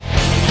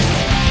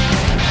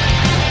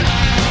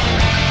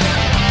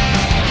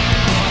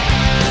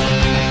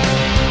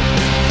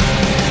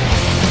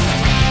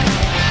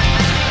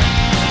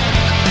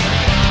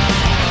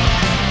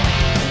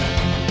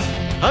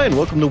Hi, and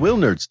welcome to Wheel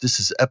Nerds. This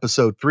is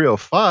episode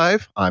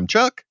 305. I'm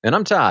Chuck. And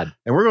I'm Todd.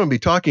 And we're going to be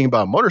talking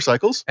about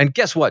motorcycles. And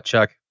guess what,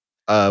 Chuck?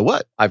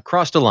 What? I've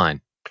crossed a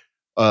line.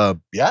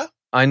 Yeah?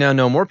 I now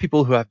know more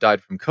people who have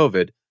died from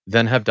COVID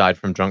than have died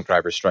from drunk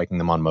drivers striking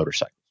them on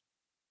motorcycles.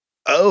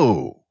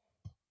 Oh.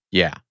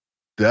 Yeah.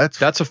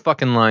 That's a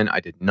fucking line I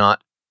did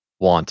not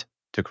want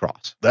to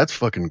cross. That's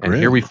fucking grim.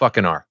 And here we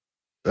fucking are.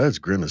 That's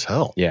grim as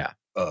hell. Yeah.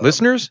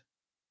 Listeners,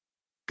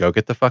 go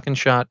get the fucking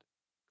shot.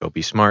 Go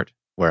be smart.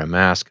 Wear a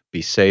mask.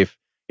 Be safe.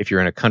 If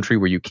you're in a country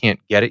where you can't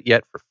get it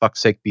yet, for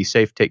fuck's sake, be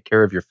safe. Take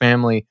care of your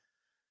family.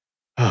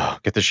 Oh,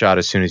 get the shot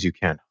as soon as you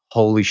can.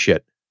 Holy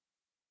shit.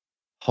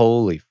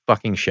 Holy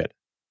fucking shit.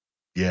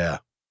 Yeah.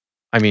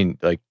 I mean,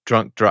 like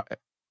drunk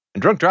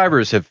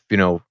drivers have,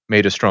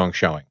 made a strong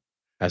showing,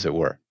 as it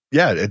were.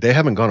 Yeah, they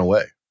haven't gone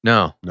away.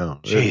 No.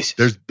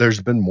 Jesus. There's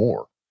been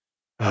more.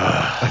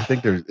 I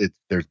think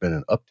there's been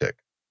an uptick.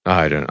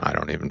 I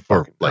don't even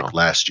fucking know. Like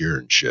last year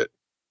and shit.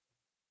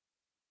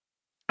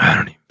 I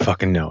don't even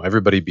fucking know.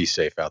 Everybody be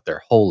safe out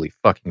there. Holy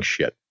fucking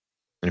shit.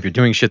 And if you're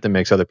doing shit that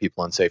makes other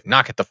people unsafe,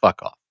 knock it the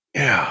fuck off.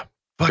 Yeah.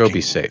 Go be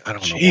safe. I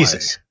don't know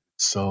Jesus. why.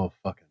 It's so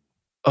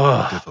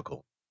fucking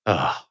difficult.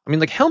 I mean,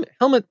 like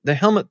the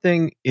helmet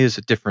thing is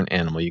a different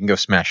animal. You can go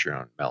smash your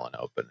own melon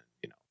open.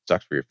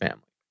 Sucks for your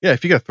family. Yeah,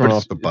 if you got thrown But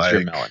off the bike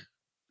your melon.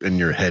 and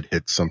your head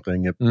hits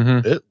something, it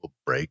will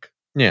break.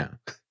 Yeah.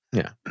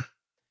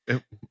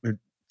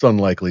 It's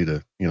unlikely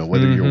to,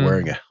 whether you're Mhm.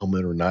 wearing a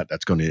helmet or not,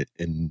 that's going to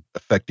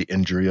affect the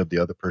injury of the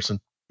other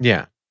person.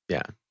 Yeah.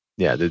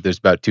 There's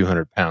about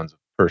 200 pounds of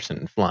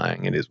person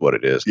flying. It is what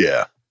it is.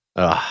 Yeah.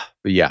 But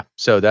yeah.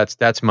 So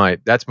that's my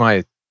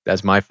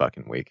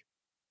fucking week.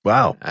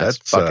 Wow. That's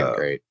fucking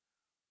great.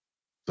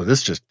 So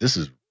this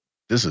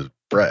is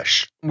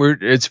fresh.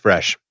 It's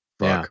fresh.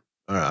 Fuck. Yeah.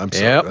 All right. I'm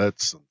sorry. Yep.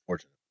 That's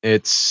unfortunate.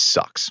 It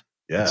sucks.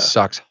 Yeah. It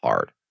sucks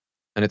hard.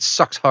 And it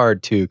sucks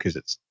hard too because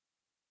it's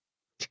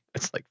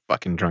like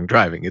fucking drunk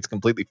driving. It's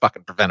completely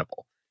fucking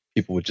preventable.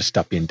 People would just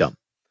stop being dumb.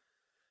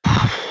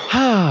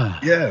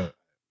 Yeah.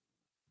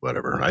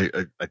 Whatever. I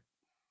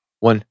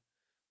One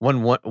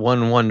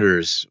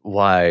wonders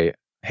why,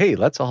 hey,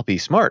 let's all be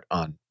smart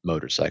on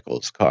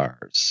motorcycles,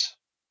 cars,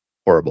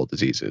 horrible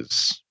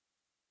diseases.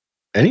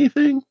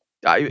 Anything?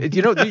 You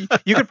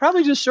could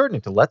probably just shorten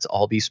it to let's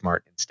all be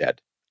smart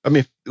instead. I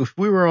mean, if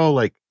we were all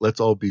like, let's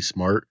all be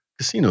smart,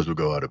 casinos would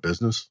go out of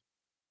business.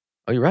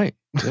 Oh, you're right.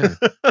 Yeah.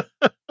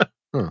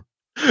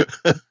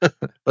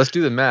 Let's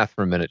do the math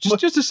for a minute.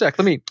 Just a sec.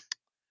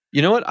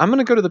 You know what? I'm going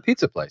to go to the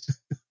pizza place.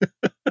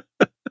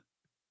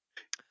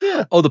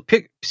 Yeah. Oh,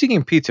 speaking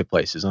of pizza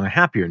places, on a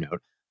happier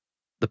note,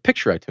 the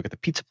picture I took at the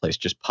pizza place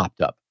just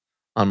popped up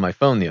on my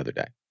phone the other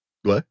day.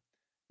 What?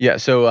 Yeah.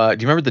 So,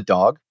 do you remember the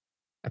dog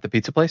at the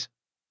pizza place?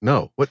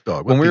 No. What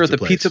dog? When we were at the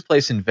pizza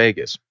place in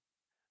Vegas,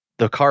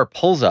 the car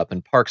pulls up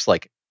and parks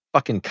like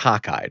fucking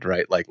cockeyed,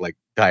 right? Like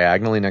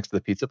diagonally next to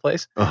the pizza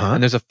place. Uh-huh.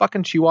 And there's a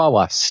fucking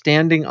chihuahua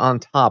standing on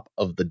top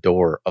of the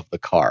door of the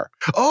car.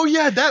 Oh,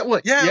 yeah, that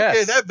one. Yeah, Yes.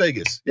 okay, that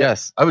Vegas.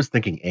 Yes. I was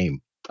thinking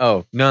AIM.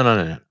 Oh, no.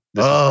 And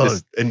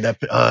that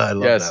I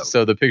love Yes. that.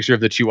 So the picture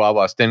of the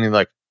chihuahua standing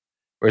like,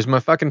 where's my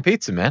fucking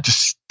pizza, man?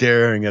 Just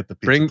staring at the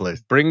pizza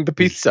place. Bring the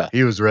pizza.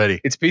 He was ready.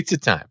 It's pizza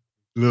time.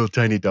 Little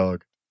tiny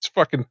dog. It's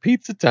fucking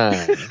pizza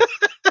time.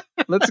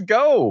 Let's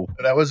go.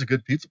 That was a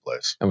good pizza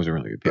place. That was a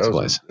really good pizza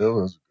place. That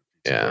was a good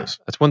pizza Yeah. place.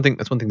 That's one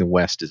thing the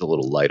West is a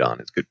little light on.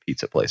 Is good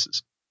pizza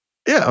places.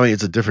 Yeah, I mean,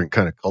 it's a different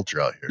kind of culture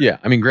out here. Yeah.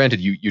 I mean, granted,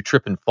 you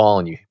trip and fall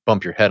and you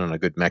bump your head on a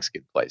good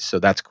Mexican place. So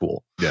that's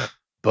cool. Yeah.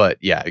 But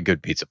yeah,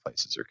 good pizza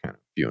places are kind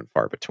of few and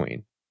far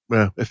between.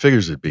 Well, it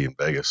figures it'd be in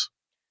Vegas.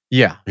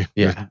 Yeah.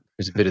 Yeah.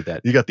 There's a bit of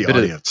that. You got the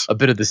audience. A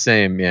bit of the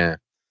same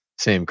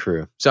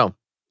crew. So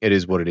it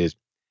is what it is.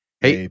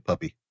 Hey,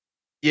 puppy.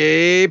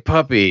 Yay,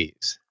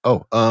 puppies.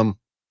 Oh,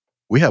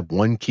 we have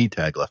one key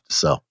tag left to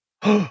sell.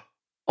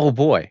 Oh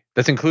boy.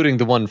 That's including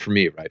the one for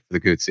me, right? For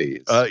the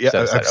Goodsey. Yeah,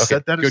 I've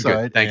set that aside.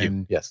 Good. Thank you.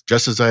 and Yes.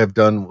 Just as I have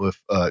done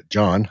with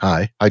John.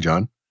 Hi,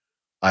 John.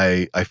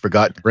 I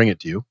forgot to bring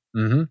it to you.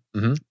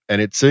 Mm-hmm.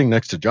 And it's sitting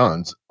next to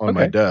John's on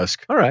my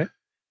desk. All right.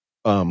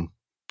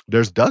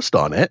 There's dust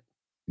on it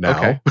now.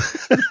 Okay.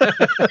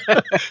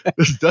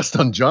 There's dust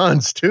on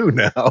John's too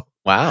now.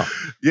 Wow.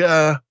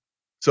 Yeah.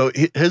 So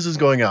his is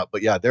going out,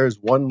 but yeah, there's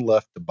one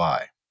left to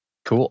buy.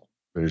 Cool.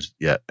 And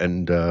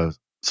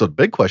so the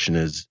big question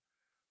is,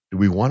 do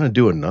we want to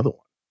do another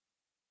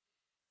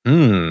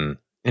one?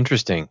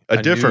 Interesting.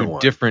 A different one.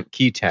 Different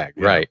key tag.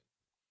 Yeah. Right.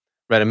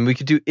 I mean, we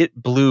could do it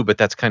blue, but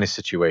that's kind of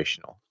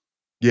situational.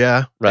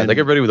 Yeah. Right. Like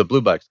everybody with a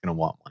blue bike is going to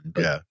want one.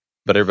 But, Yeah.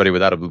 But everybody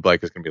without a blue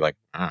bike is going to be like,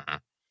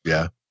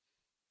 Yeah.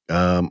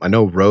 I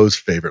know Rose's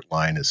favorite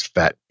line is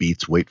 "Fat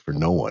beats wait for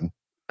no one."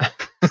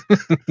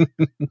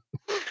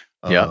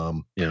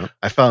 Yeah.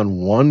 I found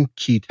one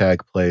key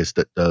tag place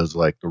that does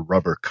like the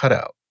rubber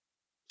cutout,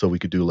 so we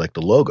could do like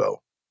the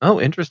logo. Oh,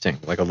 interesting.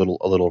 Like a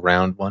little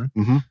round one.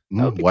 That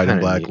would be White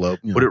and kinda black neat. logo.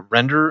 Would it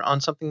render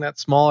on something that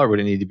small, or would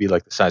it need to be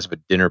like the size of a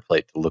dinner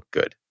plate to look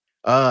good?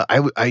 I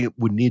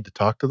would need to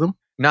talk to them.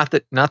 Not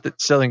that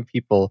selling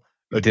people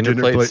A dinner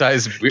plate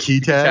size key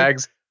tag?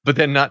 tags but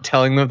then not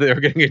telling them they were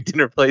getting a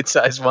dinner plate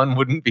size one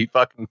wouldn't be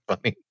fucking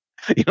funny.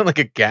 You know, like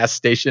a gas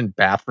station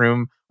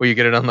bathroom where you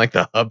get it on like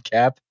the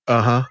hubcap.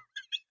 Uh-huh.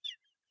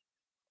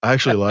 I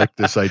actually like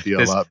this idea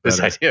a lot better. This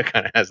idea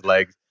kind of has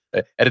legs.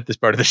 Edit this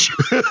part of the show.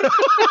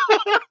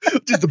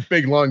 Just a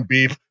big long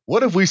beef.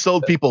 What if we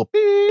sold people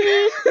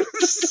beef?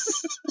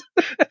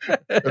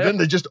 And then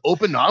they just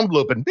open the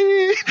envelope and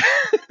beef.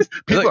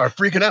 People are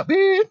freaking out.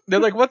 Beef. They're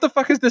like, what the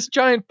fuck is this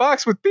giant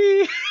box with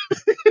beef?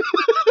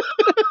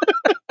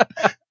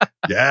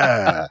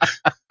 Yeah.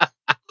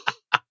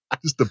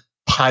 Just the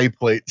pie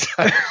plate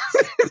size.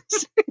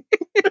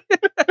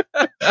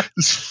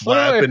 Just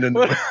flapping.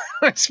 What am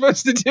I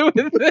supposed to do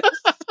with this?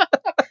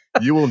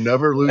 You will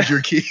never lose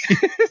your key.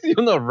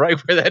 You'll know right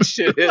where that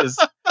shit is.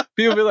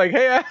 People be like,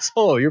 hey,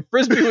 asshole, your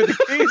Frisbee with the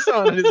keys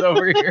on it is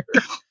over here.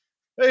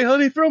 Hey,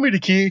 honey, throw me the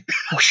key.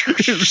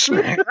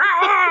 My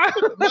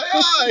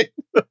eye.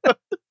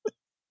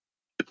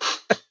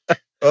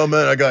 Oh,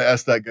 man, I got to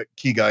ask that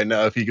key guy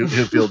now if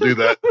he'll do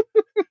that.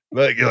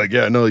 Like,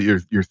 yeah, I know your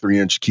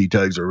 3-inch key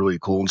tags are really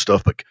cool and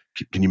stuff, but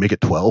can you make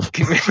it 12?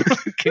 Can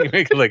you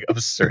make it like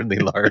absurdly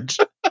large?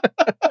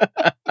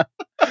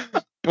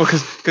 Well,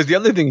 because the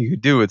other thing you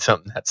could do with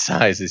something that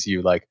size is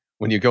you like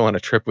when you go on a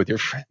trip with your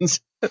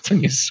friends, that's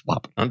when you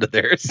swap it onto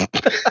theirs.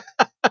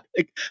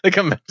 They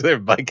come back to their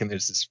bike and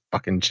there's this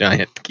fucking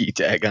giant key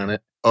tag on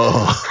it.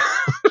 Oh,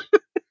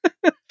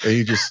 and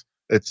you just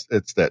it's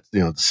that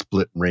the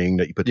split ring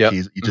that you put the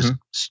keys. You just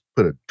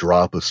put a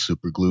drop of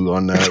super glue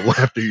on that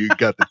after you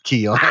got the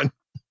key on.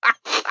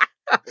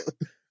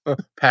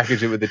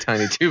 Package it with a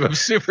tiny tube of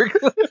super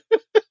glue.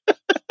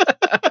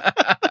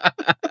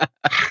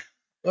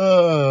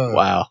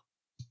 Wow,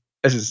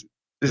 this is.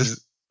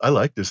 I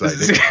like this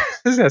idea.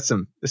 This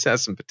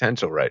has some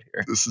potential right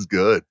here. This is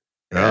good.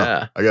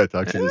 Yeah. I gotta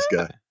talk to this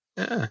guy.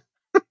 Yeah.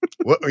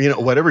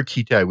 Whatever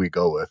key tag we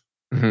go with,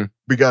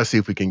 we gotta see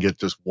if we can get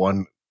just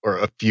one or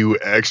a few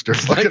extra,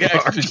 like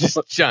extra just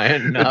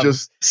giant and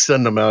just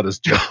send them out as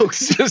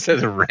jokes, just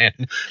as a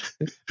random.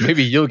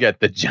 Maybe you'll get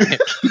the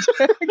giant key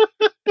tag.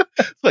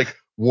 It's like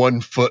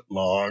 1 foot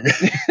long.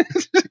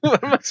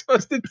 What am I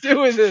supposed to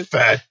do with it?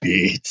 Fat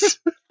beats.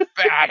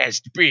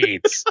 Fattest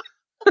beats.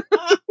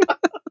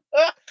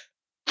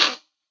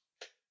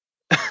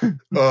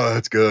 Oh,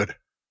 that's good.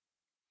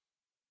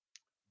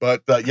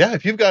 But yeah,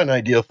 if you've got an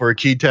idea for a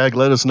key tag,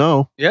 let us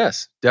know.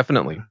 Yes,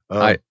 definitely.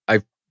 I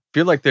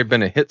feel like they've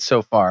been a hit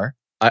so far.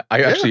 I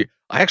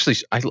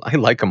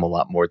like them a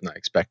lot more than I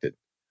expected.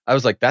 I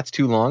was like, that's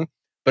too long.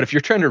 But if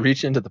you're trying to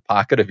reach into the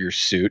pocket of your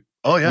suit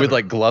with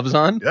like gloves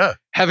on,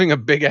 having a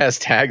big ass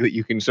tag that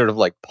you can sort of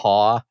like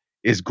paw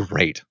is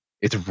great.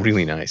 It's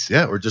really nice.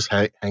 Yeah, or just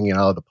hanging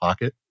out of the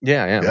pocket.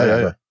 Yeah.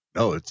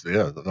 No,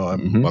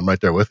 I'm right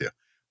there with you.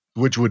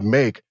 Which would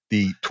make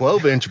the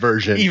 12-inch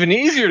version even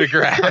easier to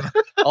grab,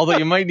 although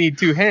you might need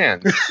 2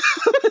 hands.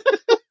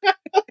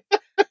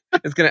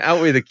 It's going to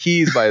outweigh the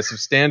keys by a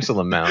substantial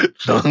amount.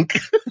 Thunk.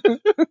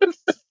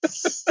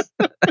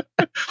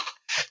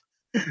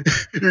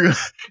 You're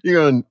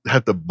going to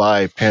have to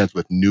buy pants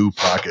with new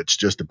pockets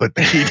just to put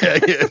the key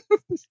tag in.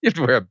 You have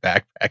to wear a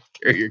backpack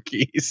to carry your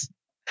keys.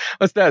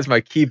 What's that? It's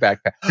my key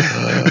backpack.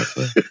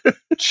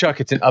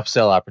 Chuck, it's an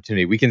upsell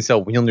opportunity. We can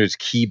sell Wheelner's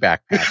key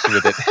backpacks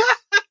with it.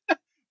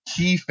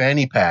 Key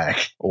fanny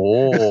pack.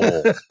 Oh,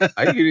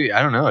 I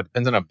don't know. It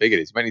depends on how big it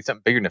is. You might need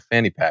something bigger than a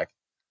fanny pack.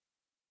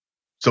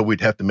 So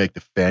we'd have to make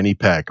the fanny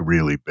pack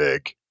really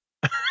big.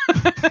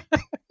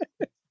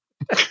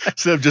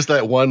 Instead of just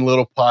that one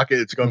little pocket,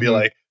 it's going to be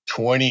like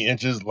 20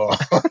 inches long.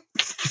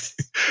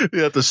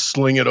 You have to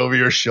sling it over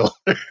your shoulder.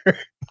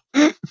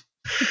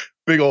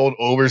 Big old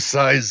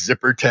oversized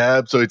zipper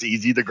tab, so it's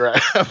easy to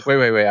grab.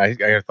 Wait.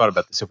 I thought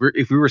about this.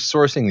 If we were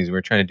sourcing these, we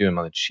were trying to do them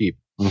on the cheap.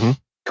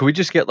 Could we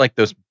just get like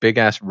those big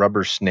ass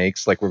rubber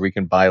snakes, like where we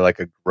can buy like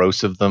a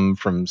gross of them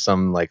from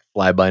some like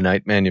fly by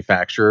night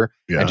manufacturer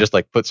and just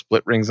like put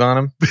split rings on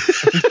them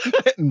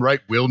and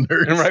write wheel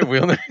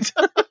nerds.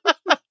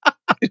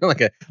 You know,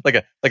 like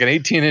an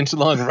 18-inch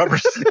long rubber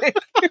snake.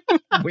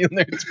 Wheel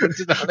nerds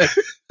printed on it.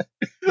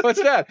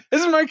 What's that?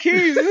 This is my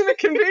keys. Isn't it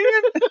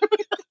convenient?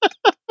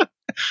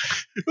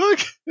 Look,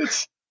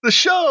 it's the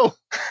show.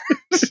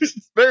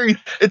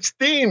 It's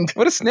themed.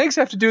 What do snakes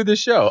have to do with this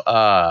show?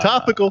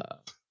 Topical.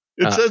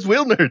 It says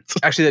wheel nerds.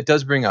 Actually, that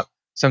does bring up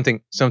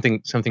something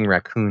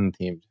raccoon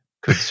themed.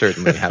 Could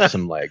certainly have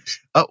some legs.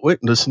 Oh wait,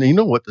 you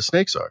know what the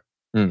snakes are?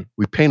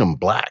 We paint them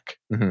black,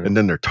 and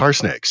then they're tar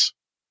snakes.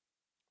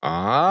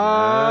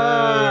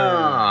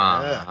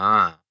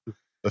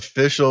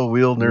 Official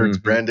Wheel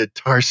Nerds branded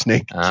tar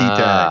snake key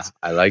tags.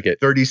 I like it.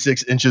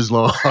 36 inches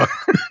long.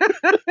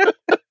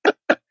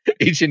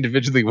 Each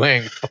individually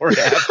weighing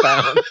 4.5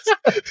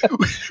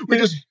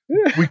 pounds.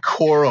 We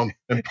core them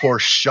and pour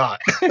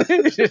shot.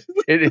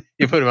 You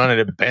put them on it,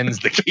 it bends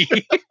the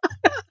key.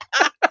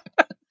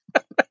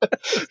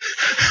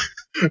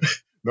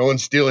 No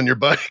one's stealing your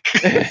bike.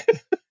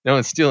 No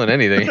one's stealing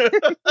anything.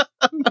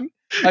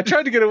 I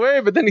tried to get away,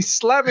 but then he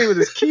slapped me with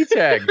his key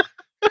tag.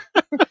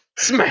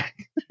 Smack.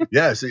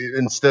 Yeah, see,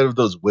 instead of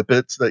those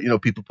whippets that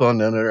people put on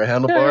their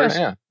handlebars,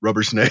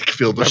 rubber snake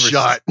filled with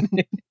shot.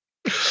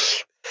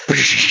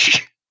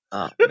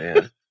 Oh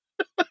man.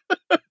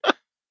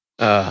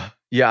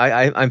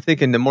 I'm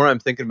thinking. The more I'm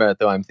thinking about it,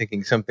 though, I'm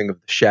thinking something of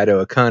the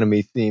shadow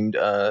economy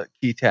themed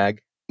key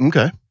tag.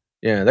 Okay.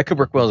 Yeah, that could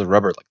work well as a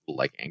rubber,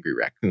 like angry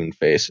raccoon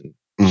face and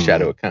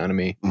shadow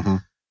economy.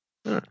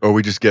 Mm-hmm. Or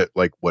we just get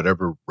like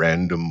whatever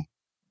random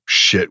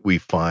shit we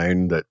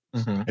find that,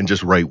 and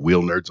just write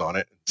Wheel Nerds on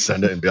it and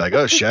send it and be like,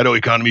 oh, shadow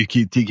economy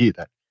key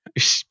tag.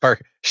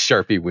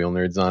 Sharpie Wheel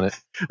Nerds on it.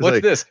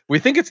 What's this? We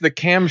think it's the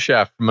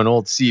camshaft from an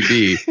old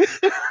CB.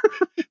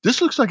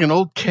 This looks like an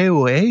old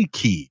KOA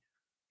key.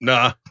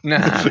 Nah.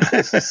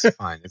 It's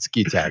fine. It's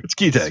key tag. It's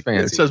key tag. It's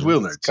fancy. It says Wheel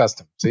Nerds. It's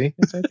custom. See?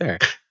 It's right there.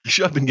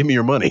 Shut up and give me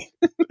your money.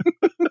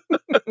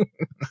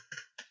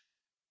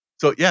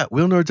 So, yeah,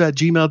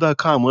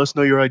 wheelnerds@gmail.com. Let us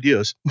know your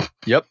ideas.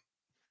 Yep.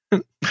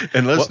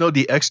 And let us know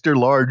the extra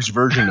large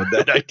version of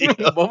that idea.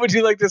 What would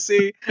you like to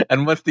see?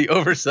 And what's the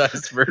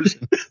oversized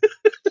version?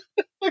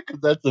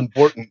 That's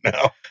important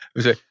now.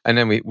 And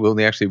then we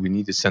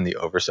need to send the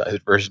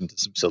oversized version to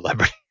some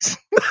celebrities.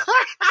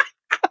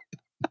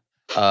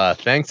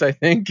 Thanks, I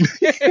think.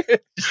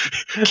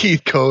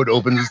 Keith Code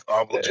opens his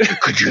envelope.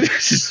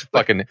 It's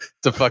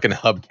a fucking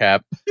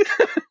hubcap.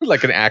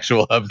 Like an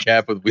actual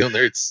hubcap with Wheel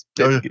Nerds.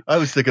 I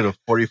was thinking of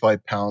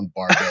 45-pound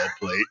barbell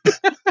plate.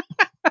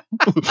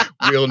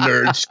 Wheel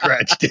Nerd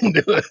scratched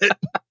into it.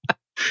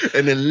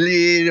 And a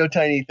little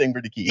tiny thing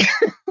for the key.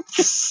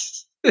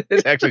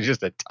 It's actually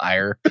just a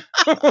tire.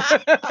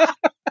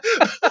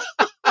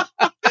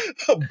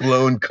 A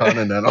blown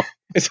Continental.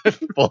 It's a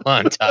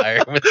full-on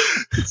tire.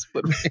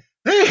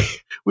 Hey,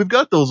 we've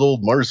got those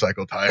old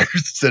motorcycle tires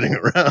sitting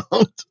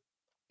around.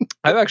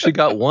 I've actually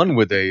got one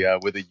with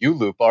a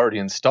U-loop already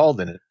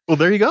installed in it. Well,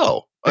 there you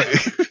go.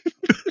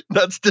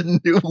 That's the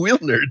new Wheel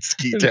Nerds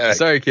key tag.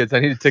 Sorry, kids. I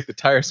need to take the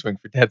tire swing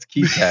for Dad's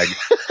key tag.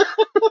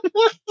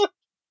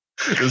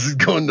 This is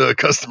going to a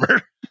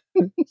customer.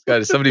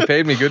 Somebody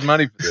paid me good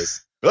money for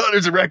this. Oh,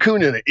 there's a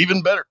raccoon in it.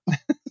 Even better.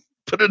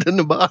 Put it in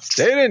the box.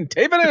 Stay it in.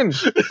 Tape it in.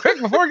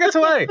 Quick before it gets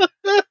away.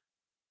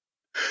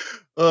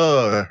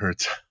 Oh, that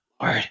hurts.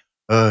 All right.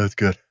 That's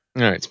good.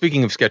 All right.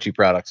 Speaking of sketchy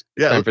products.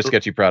 Time for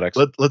sketchy products.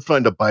 Let's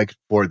find a bike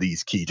for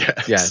these key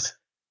tags. Yes.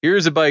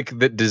 Here's a bike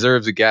that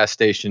deserves a gas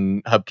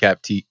station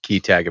hubcap key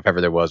tag if ever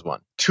there was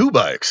one. 2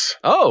 bikes.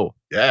 Oh.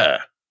 Yeah.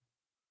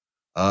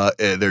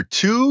 They're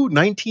 2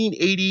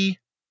 1980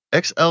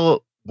 XL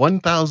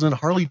 1000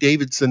 Harley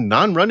Davidson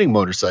non-running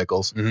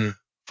motorcycles. Mm-hmm.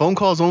 Phone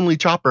calls only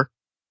chopper.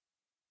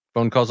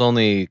 Phone calls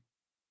only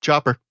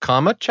chopper.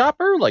 Comma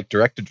chopper? Like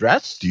direct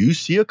address? Do you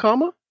see a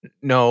comma?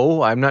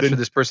 No, I'm not sure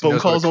this person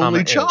knows what a comma is. Phone calls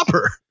only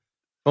chopper.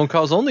 Phone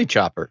calls only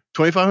chopper.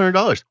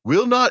 $2,500.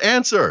 Will not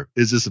answer.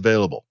 Is this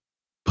available?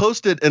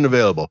 Posted and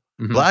available.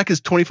 Mm-hmm. Black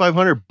is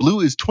 $2,500. Blue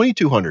is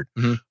 $2,200.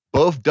 Mm-hmm.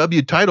 Both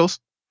W titles.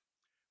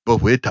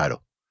 Both with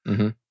title.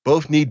 Mm-hmm.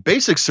 Both need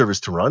basic service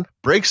to run,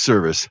 brake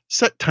service,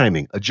 set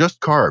timing, adjust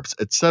carbs,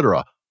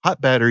 etc.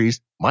 Hot batteries,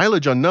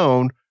 mileage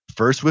unknown.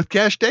 First with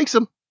cash takes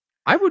them.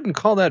 I wouldn't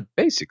call that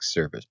basic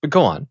service, but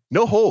go on.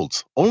 No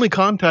holds. Only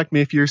contact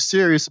me if you're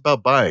serious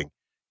about buying.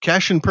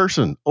 Cash in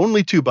person.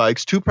 Only 2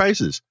 bikes, 2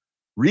 prices.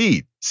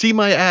 Read. See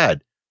my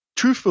ad.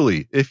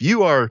 Truthfully, if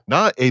you are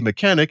not a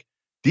mechanic,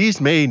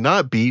 these may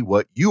not be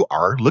what you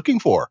are looking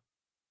for.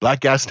 Black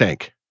gas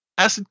tank.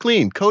 Acid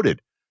clean,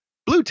 coated.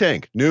 Blue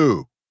tank,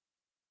 new.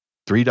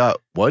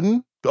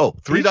 3.1? Oh,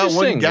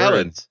 3.1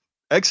 gallon.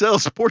 XL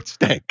sports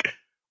tank.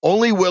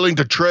 Only willing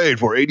to trade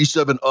for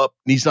 87 up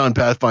Nissan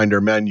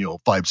Pathfinder manual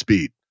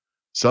 5-speed.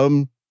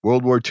 Some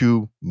World War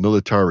II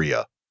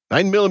militaria.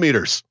 9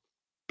 millimeters.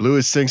 Blue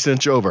is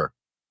 6-inch over.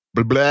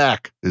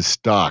 Black is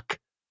stock.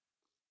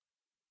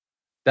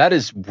 That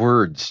is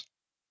words.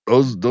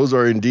 Those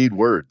are indeed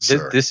words.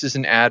 This is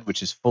an ad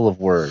which is full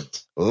of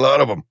words. A lot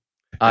of them.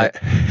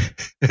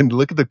 And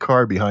look at the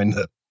car behind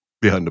the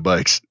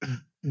bikes.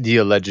 The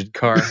alleged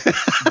car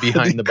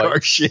behind the bikes.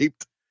 Car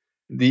shaped.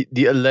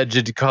 The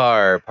alleged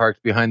car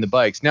parked behind the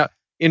bikes. Now,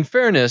 in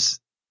fairness,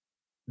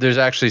 there's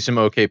actually some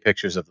okay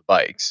pictures of the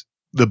bikes.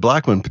 The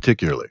black one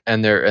particularly.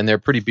 And they're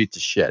pretty beat to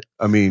shit.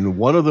 I mean,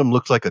 one of them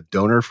looks like a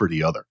donor for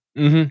the other.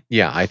 Mm-hmm.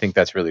 Yeah, I think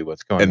that's really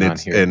what's going on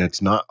here. And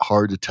it's not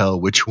hard to tell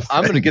which one.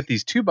 I'm going to get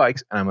these 2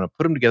 bikes and I'm going to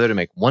put them together to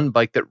make one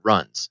bike that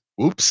runs.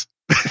 Whoops.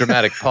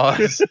 Dramatic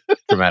pause.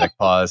 Dramatic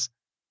pause.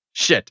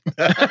 Shit.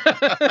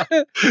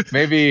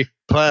 Maybe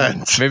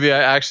plans. Maybe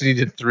I actually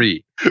did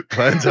 3.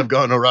 Plans have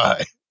gone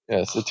awry.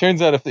 Yes, it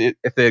turns out if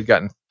they had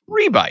gotten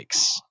 3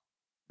 bikes,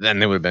 then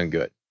they would have been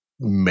good.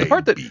 Maybe.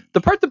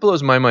 The part that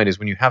blows my mind is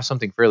when you have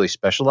something fairly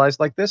specialized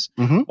like this,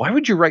 why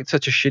would you write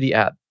such a shitty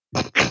ad?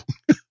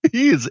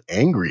 He is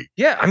angry.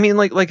 Yeah, I mean,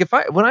 like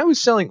when I'm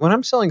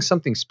selling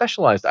something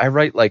specialized, I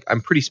write like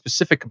I'm pretty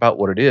specific about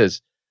what it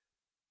is,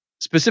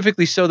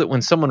 specifically so that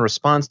when someone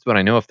responds to it,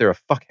 I know if they're a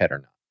fuckhead or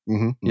not.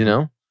 Mm-hmm. You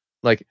know,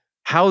 like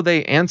how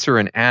they answer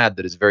an ad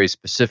that is very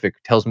specific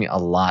tells me a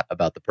lot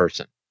about the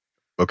person.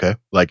 Okay,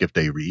 like if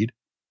they read.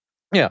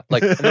 Yeah,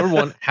 like number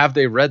one, have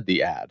they read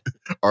the ad?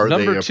 Are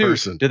Number they a two,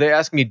 person? do they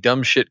ask me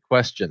dumb shit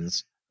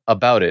questions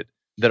about it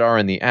that are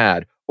in the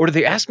ad? Or do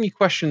they ask me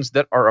questions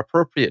that are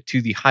appropriate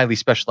to the highly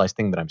specialized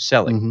thing that I'm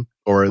selling? Mhm.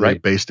 Or are they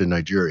Right. based in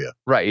Nigeria?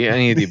 Right,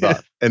 any of the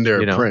above. And they're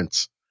You a know?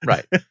 prince.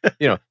 Right.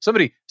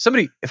 Somebody,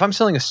 if I'm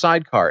selling a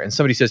sidecar and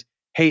somebody says,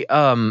 "Hey,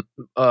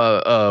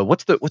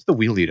 what's the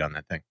wheel lead on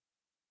that thing?"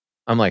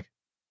 I'm like,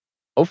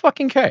 "Oh,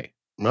 fucking K.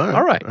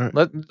 All right.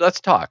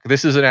 Let's talk.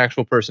 This is an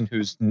actual person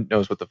who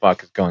knows what the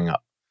fuck is going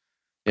up."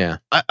 Yeah.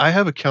 I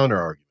have a counter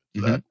argument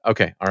to that.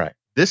 Okay. All right.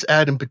 This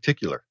ad in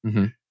particular,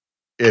 Mhm.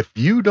 if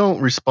you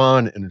don't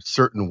respond in a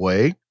certain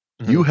way,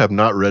 you have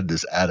not read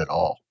this ad at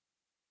all.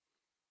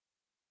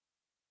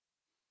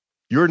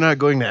 You're not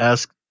going to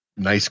ask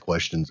nice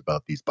questions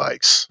about these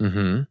bikes.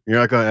 Mm-hmm. You're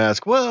not going to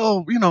ask,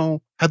 well,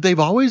 have they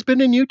always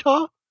been in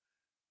Utah?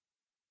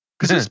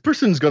 Because this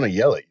person's going to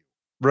yell at you.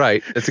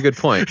 Right. That's a good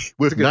point.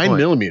 With 9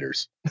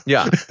 millimeters.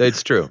 Yeah,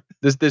 that's true.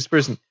 This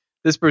person,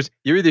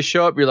 you either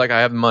show up, you're like,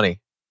 "I have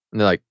money," and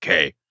they're like,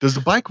 "Okay." Does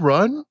the bike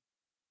run?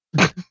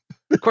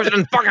 Of course it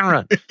doesn't fucking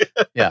run.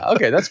 Yeah,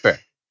 okay, that's fair.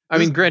 I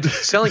mean, granted,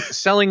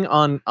 selling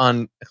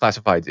on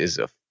classifieds is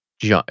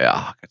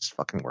it's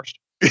fucking worst.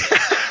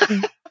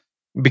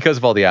 Because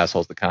of all the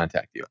assholes that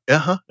contact you.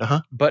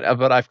 But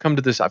I've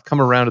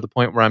come around to the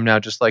point where I'm now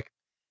just like,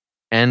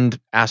 and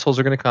assholes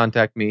are going to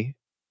contact me,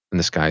 and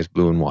the sky is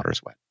blue and water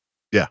is wet.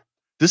 Yeah.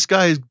 This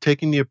guy is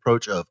taking the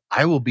approach of,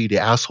 I will be the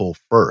asshole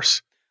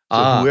first.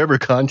 So whoever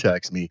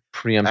contacts me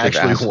preemptive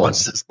actually asshole.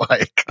 wants this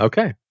bike.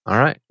 Okay. All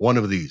right. One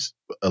of these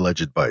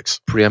alleged bikes.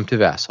 Preemptive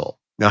asshole.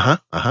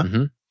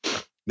 Mm-hmm.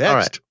 Next. All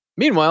right.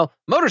 Meanwhile,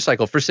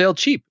 motorcycle for sale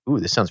cheap. Ooh,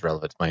 this sounds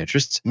relevant to my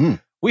interests.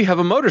 We have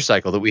a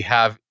motorcycle that we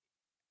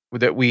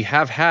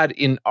have had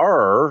in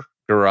our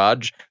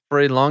garage for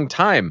a long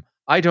time.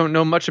 I don't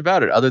know much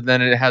about it other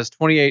than it has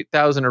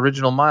 28,000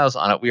 original miles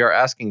on it. We are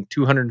asking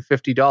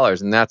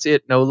 $250, and that's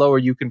it. No lower.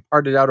 You can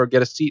part it out or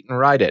get a seat and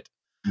ride it.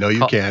 No,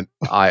 you can't.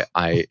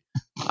 I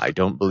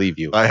don't believe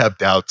you. I have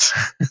doubts.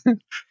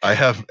 I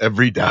have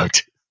every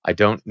doubt. I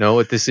don't know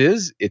what this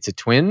is. It's a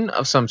twin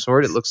of some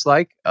sort. It looks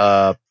like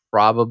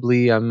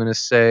probably, I'm going to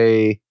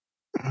say,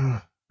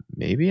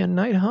 maybe a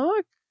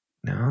Nighthawk.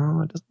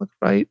 No, it doesn't look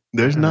right.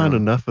 There's not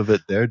enough of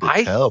it there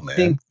to tell, man. I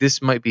think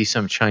this might be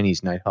some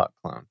Chinese Nighthawk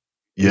clone.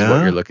 Yeah, is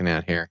what you're looking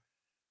at here.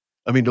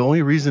 I mean, the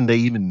only reason they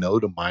even know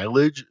the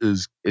mileage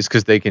is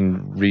because they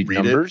can read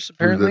numbers.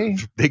 Apparently,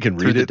 they can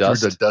read it through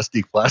the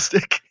dusty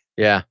plastic.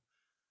 Yeah.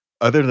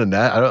 Other than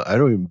that, I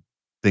don't even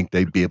think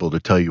they'd be able to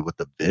tell you what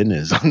the VIN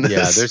is on this.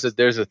 Yeah,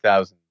 there's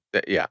 1,000.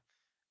 Yeah.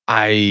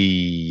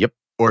 Yep.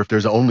 Or if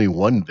there's only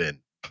one VIN.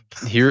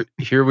 Here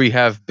we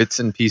have bits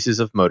and pieces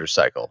of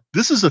motorcycle.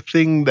 This is a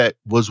thing that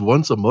was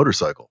once a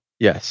motorcycle.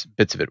 Yes,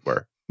 bits of it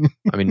were.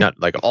 I mean, not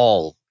like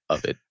all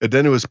of it. And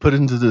then it was put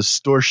into this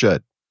store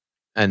shed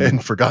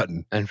and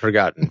forgotten. And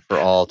forgotten for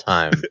all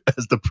time.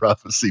 As the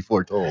prophecy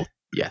foretold.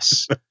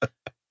 Yes.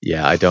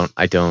 Yeah, I don't.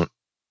 I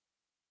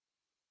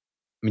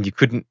mean, you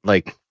couldn't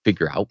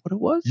figure out what it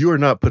was? You are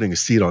not putting a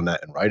seat on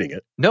that and riding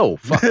it. No,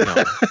 fuck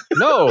no.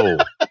 No.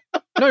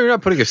 No, you're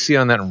not putting a seat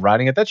on that and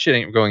riding it. That shit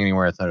ain't going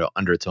anywhere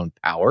under its own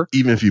power.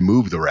 Even if you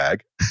move the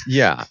rag.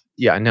 Yeah.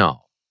 Yeah,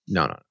 no.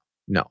 No.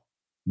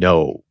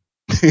 No.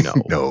 We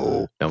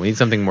need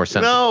something more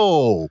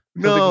sensible.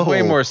 No.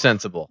 Way more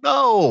sensible.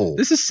 No.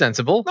 This is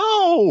sensible.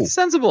 No. It's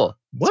sensible.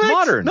 What? It's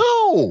modern.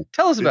 No.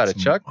 Tell us about it,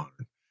 Chuck.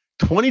 Modern.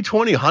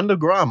 2020 Honda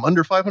Grom,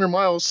 under 500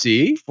 miles.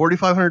 See?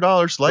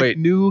 $4,500,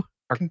 new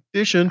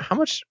condition. How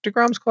much do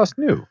Groms cost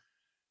new?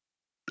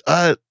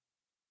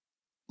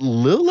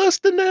 Little less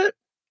than that.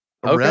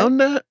 Around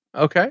that.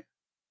 Okay.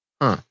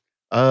 Huh.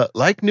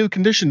 Like new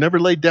condition, never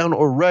laid down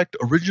or wrecked.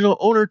 Original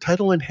owner,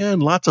 title in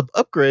hand, lots of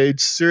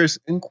upgrades, serious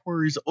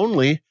inquiries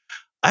only.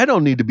 I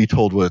don't need to be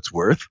told what it's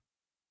worth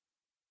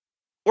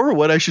or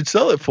what I should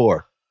sell it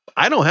for.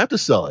 I don't have to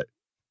sell it,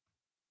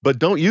 but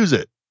don't use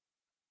it.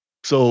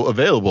 So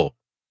available.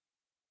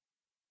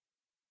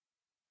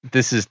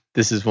 This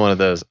is one of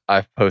those.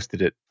 I've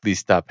posted it. Please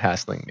stop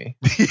hassling me.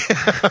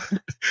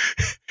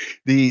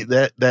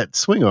 That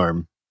swing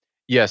arm.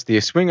 Yes, the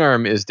swing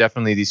arm is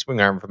definitely the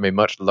swing arm from a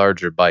much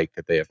larger bike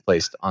that they have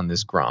placed on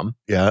this Grom.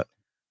 Yeah.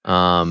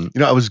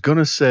 I was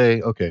gonna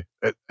say, okay,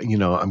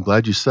 I'm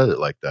glad you said it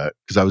like that,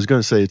 because I was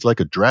gonna say it's like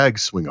a drag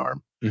swing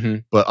arm,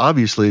 but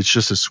obviously it's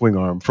just a swing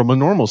arm from a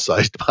normal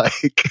sized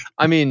bike.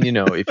 I mean,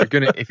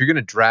 if you're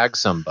gonna drag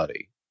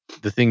somebody,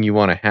 the thing you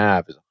want to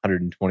have is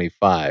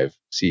 125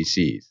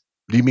 cc's.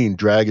 Do you mean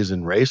drag as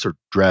in race or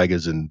drag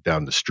as in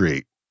down the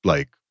street,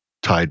 like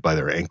tied by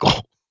their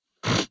ankle?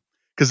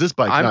 Because this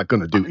bike's not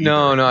going to do either.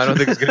 No, I don't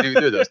think it's going to do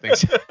either of those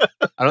things.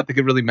 I don't think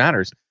it really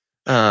matters.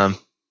 I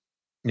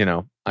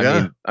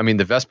mean,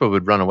 the Vespa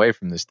would run away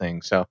from this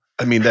thing. So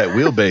I mean, that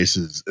wheelbase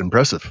is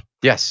impressive.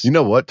 Yes. You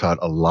know what, Todd?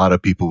 A lot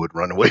of people would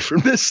run away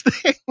from this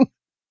thing.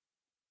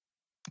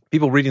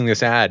 People reading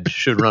this ad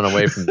should run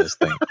away from this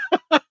thing.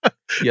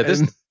 Yeah,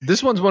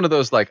 this one's one of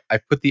those I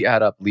put the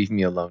ad up, leave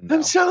me alone now.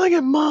 I'm selling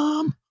it,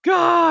 Mom.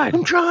 God,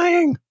 I'm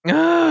trying.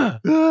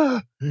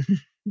 That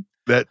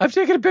I've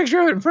taken a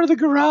picture of it in front of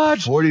the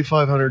garage.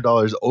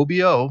 $4,500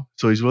 OBO,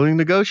 so he's willing to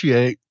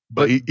negotiate,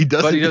 but he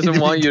doesn't. But he doesn't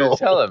want you to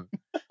tell him.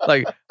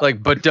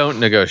 But don't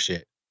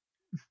negotiate.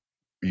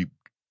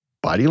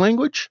 Body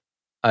language?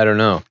 I don't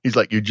know. He's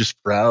like, you just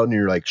frown, and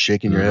you're like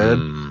shaking your head.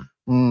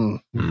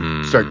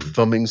 Start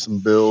thumbing some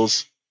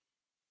bills,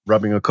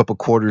 rubbing a couple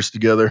quarters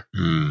together,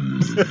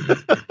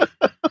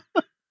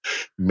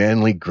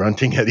 manly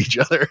grunting at each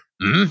other.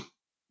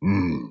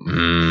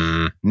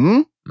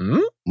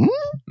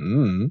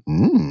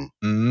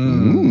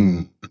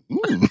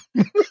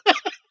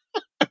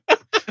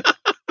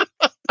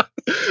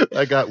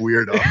 I got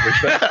weird awfully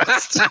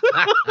fast.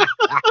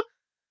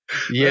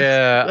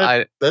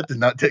 Yeah, that did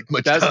not take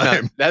much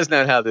time. That's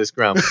not how this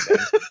Grom ends.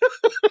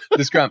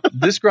 This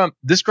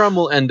Grom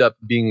will end up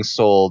being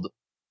sold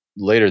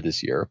later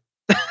this year,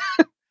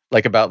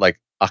 about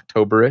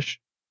October-ish.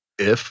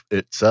 If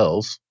it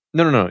sells.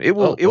 No. It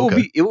will.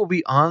 It will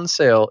be on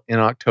sale in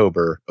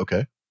October.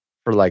 Okay.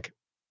 For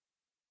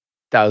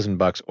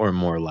 $1,000 or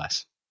more or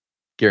less,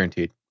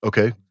 guaranteed.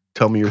 Okay.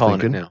 Tell me you're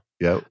thinking. It now.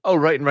 Yeah. Oh,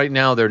 right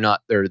now they're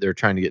not. They're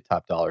trying to get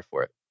top dollar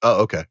for it.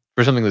 Oh, okay.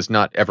 For something that's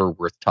not ever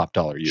worth top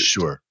dollar use.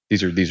 Sure.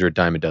 These are a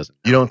dime a dozen.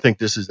 You don't think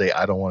this is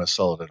I don't want to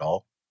sell it at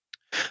all?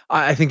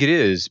 I think it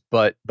is,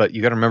 but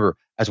you got to remember,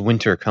 as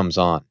winter comes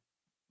on,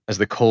 as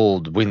the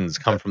cold winds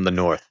come from the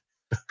north.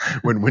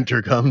 When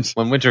winter comes.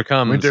 Winter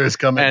is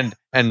coming.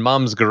 And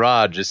mom's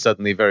garage is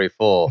suddenly very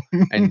full,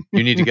 and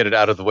you need to get it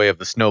out of the way of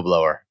the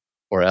snowblower,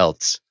 or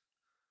else.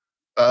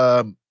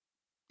 Yeah,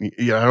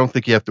 I don't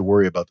think you have to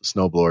worry about the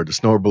snowblower. The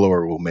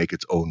snowblower will make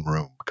its own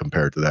room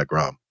compared to that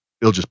Grom.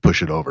 It'll just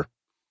push it over.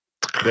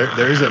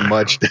 There isn't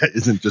much that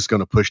isn't just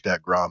going to push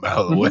that Grom out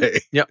of the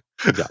way. Yep.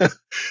 Exactly.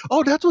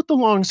 Oh, that's what the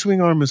long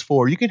swing arm is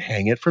for. You can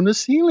hang it from the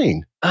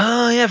ceiling.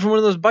 Oh, yeah, from one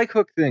of those bike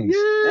hook things.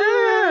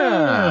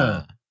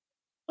 Yeah.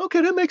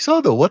 Okay, that makes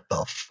all the what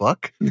the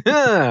fuck?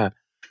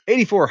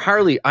 84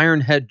 Harley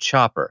Ironhead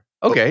chopper.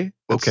 Okay.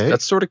 Okay.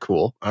 That's sort of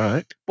cool. All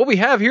right. What we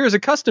have here is a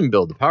custom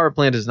build. The power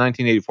plant is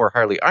 1984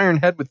 Harley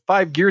Ironhead with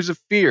 5 gears of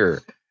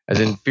fear, as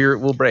in fear it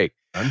will break.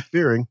 I'm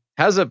fearing.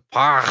 Has a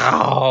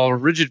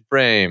rigid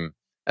frame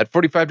at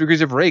 45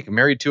 degrees of rake,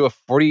 married to a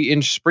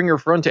 40-inch Springer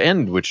front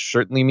end, which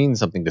certainly means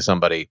something to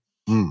somebody.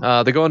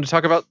 They go on to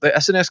talk about the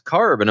SNS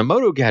carb and a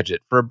moto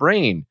gadget for a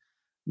brain.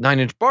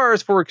 9-inch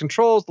bars, forward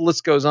controls, the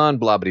list goes on,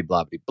 blah, blah,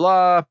 blah, blah,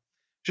 blah.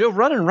 She'll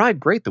run and ride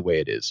great the way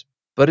it is,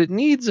 but it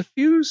needs a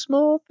few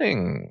small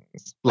things.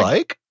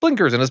 Like?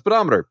 Blinkers and a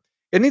speedometer.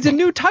 It needs a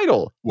new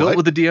title built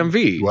with a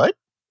DMV. What?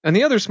 And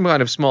the other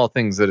kind of small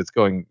things that it's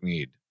going to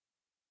need.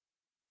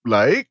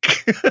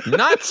 Like?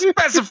 Not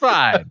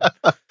specified.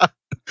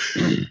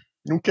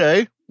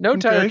 Okay. No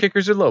tire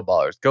kickers or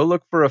lowballers. Go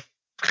look for a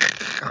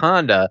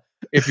Honda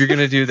if you're going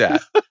to do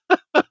that.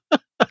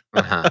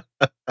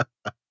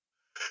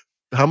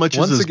 How much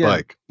is this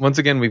bike? Once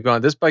again, we've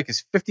gone. This bike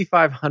is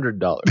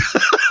 $5,500.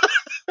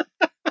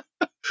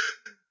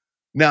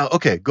 Now,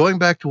 okay, going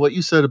back to what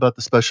you said about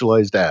the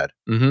specialized ad.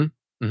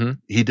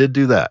 He did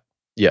do that.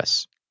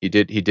 Yes, he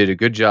did. He did a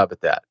good job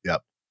at that.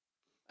 Yep.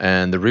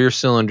 And the rear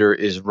cylinder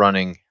is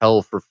running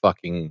hell for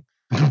fucking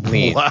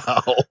clean.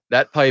 Wow.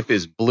 That pipe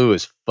is blue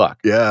as fuck.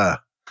 Yeah.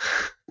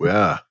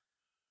 Yeah.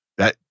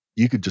 That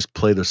you could just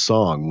play the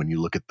song when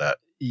you look at that.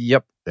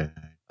 Yep.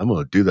 I'm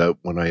going to do that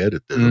when I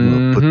edit this. I'm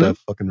going to put that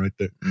fucking right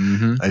there.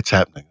 It's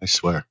happening. I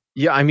swear.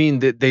 Yeah. I mean,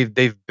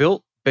 they've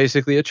built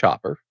basically a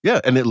chopper. Yeah.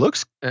 And it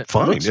looks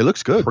fine. It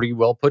looks good. Pretty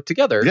well put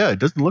together. Yeah. It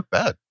doesn't look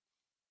bad.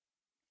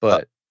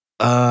 But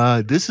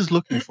this is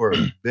looking for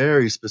a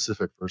very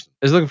specific person.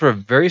 It's looking for a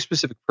very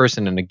specific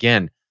person. And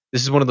again,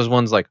 this is one of those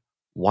ones like,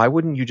 why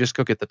wouldn't you just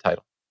go get the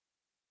title?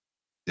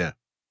 Yeah.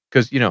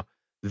 Because,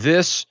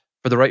 this,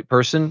 for the right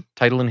person,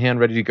 title in hand,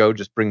 ready to go,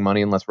 just bring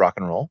money and let's rock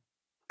and roll.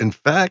 In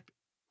fact,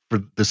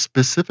 for the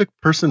specific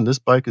person this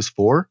bike is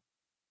for,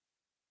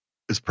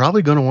 is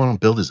probably going to want to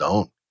build his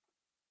own.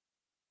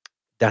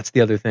 That's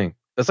the other thing.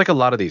 That's like a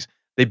lot of these.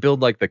 They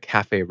build like the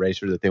cafe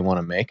racer that they want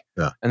to make.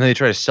 Yeah. And then they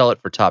try to sell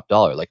it for top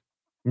dollar. Like,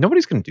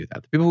 nobody's going to do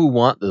that. The people who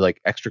want the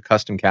like extra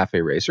custom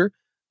cafe racer,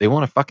 they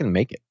want to fucking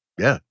make it.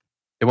 Yeah.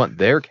 They want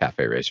their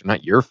cafe racer,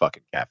 not your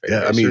fucking cafe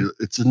racer. Yeah, I mean,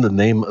 it's in the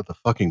name of the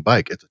fucking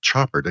bike. It's a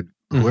chopper.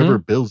 Whoever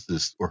builds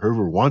this or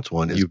whoever wants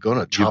one is going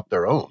to chop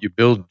their own. You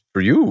build for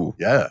you.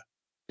 Yeah.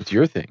 It's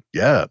your thing.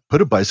 Yeah.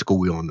 Put a bicycle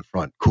wheel in the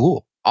front.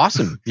 Cool.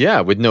 Awesome.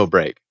 Yeah, with no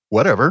brake.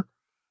 Whatever.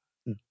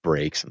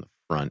 Brakes in the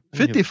front.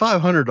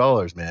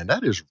 $5,500, man.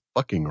 That is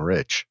fucking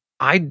rich.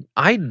 I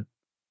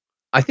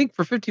think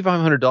for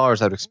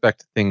 $5,500, I'd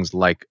expect things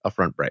like a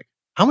front brake.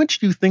 How much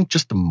do you think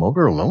just the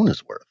motor alone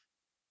is worth?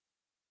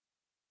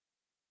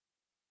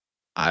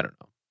 I don't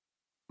know.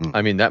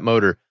 I mean, that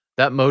motor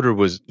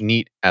was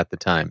neat at the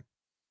time.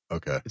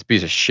 Okay. It's a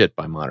piece of shit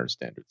by modern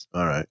standards.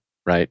 All right.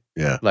 Right?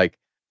 Yeah. Like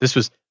this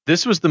was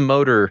the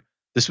motor.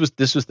 This was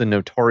the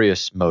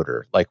notorious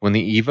motor. Like when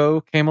the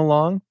Evo came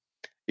along,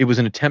 it was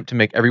an attempt to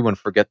make everyone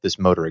forget this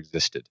motor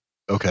existed.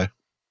 Okay.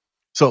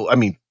 So, I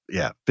mean,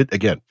 yeah,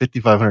 again,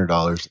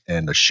 $5,500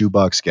 and a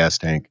shoebox gas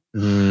tank.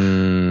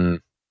 No.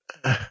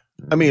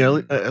 I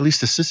mean, at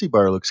least the sissy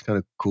bar looks kind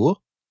of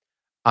cool.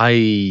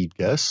 I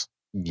guess.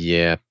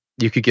 Yeah,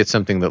 you could get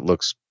something that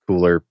looks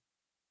cooler.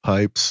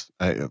 Pipes.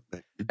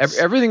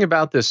 Everything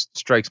about this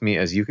strikes me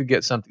as you could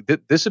get something.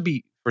 This would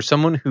be for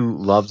someone who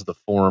loves the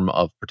form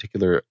of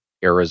particular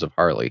eras of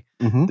Harley.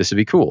 Mhm. This would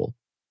be cool,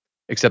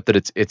 except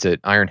that it's an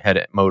iron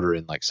head motor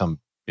in like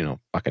some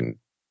fucking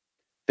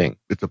thing.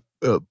 It's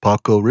a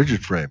Paco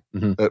rigid frame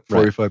at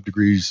 45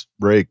 degrees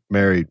brake,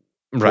 married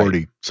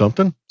 40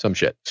 something, some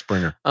shit.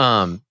 Springer.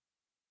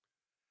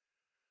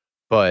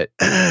 But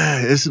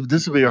this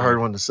would be a hard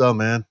one to sell,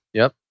 man.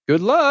 Yep.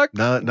 Good luck.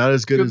 Not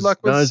as good as luck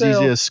with not as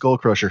sale. easy as Skull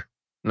Crusher.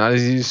 Not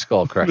as easy as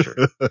Skull Crusher.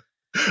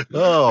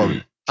 Oh.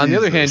 On the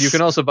other hand, Jesus. you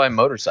can also buy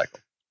motorcycle.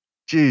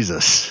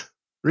 Jesus.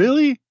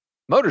 Really?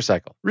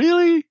 Motorcycle.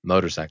 Really?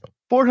 Motorcycle.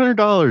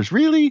 $400.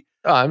 Really?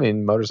 Oh, I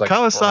mean, motorcycle.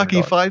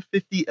 Kawasaki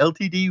 550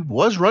 LTD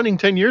was running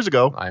 10 years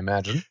ago. I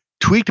imagine.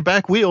 Tweaked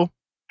back wheel.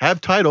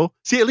 Have title.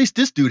 See, at least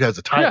this dude has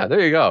a title. Yeah,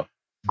 there you go.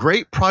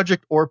 Great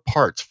project or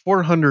parts.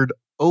 400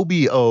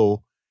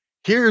 OBO.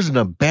 Here's an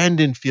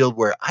abandoned field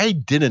where I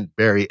didn't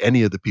bury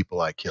any of the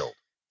people I killed.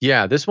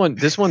 Yeah, this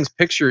one's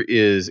picture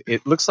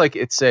it looks like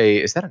is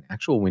that an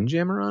actual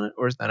windjammer on it,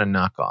 or is that a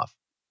knockoff?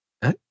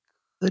 That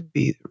could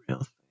be the real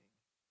thing.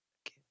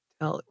 I can't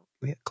tell. Can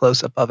we get a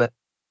close up of it?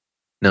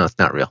 No, it's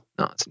not real.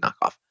 No, it's a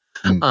knockoff.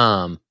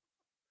 But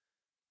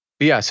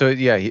yeah, so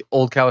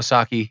old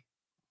Kawasaki,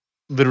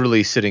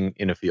 literally sitting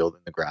in a field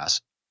in the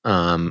grass,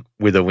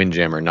 with a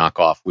windjammer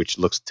knockoff, which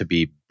looks to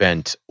be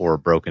bent or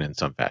broken in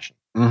some fashion.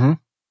 Mm-hmm.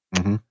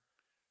 Mm-hmm.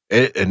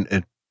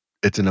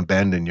 It's an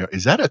abandoned yard.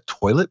 Is that a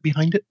toilet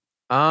behind it?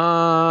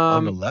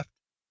 On the left?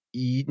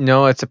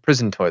 No, it's a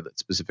prison toilet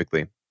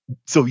specifically.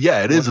 So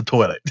yeah, it is a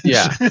toilet.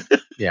 Yeah.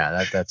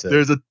 Yeah, that's it.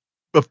 There's a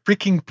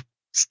freaking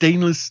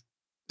stainless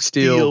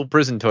steel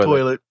prison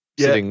toilet.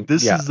 Yeah,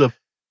 this is a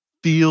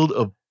field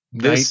of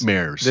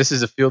nightmares. This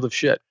is a field of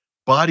shit.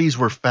 Bodies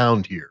were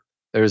found here.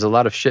 There's a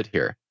lot of shit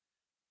here.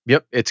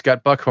 Yep, it's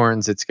got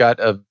buckhorns. It's got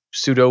a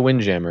pseudo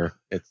windjammer.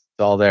 It's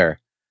all there.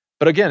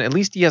 But again, at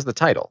least he has the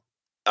title.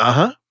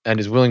 Uh-huh. And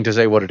is willing to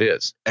say what it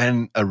is.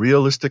 And a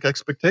realistic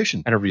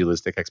expectation. I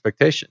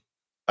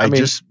mean,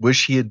 just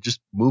wish he had just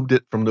moved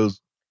it from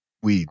those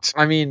weeds.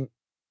 I mean,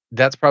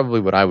 that's probably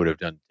what I would have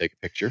done to take a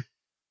picture.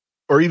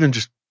 Or even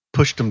just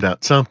pushed them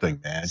down. Something,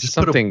 man. Just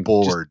something, put a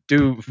board.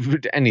 Just do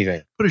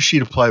anything. Put a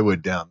sheet of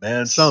plywood down,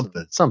 man.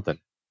 Something.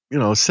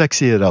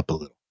 Sexy it up a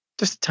little.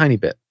 Just a tiny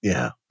bit.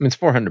 Yeah. I mean, it's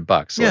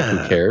 $400. So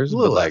who cares? A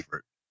little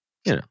effort.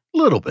 A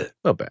little bit.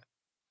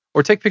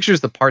 Or take pictures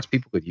of the parts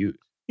people could use.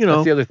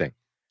 That's the other thing.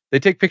 They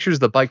take pictures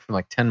of the bike from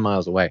like 10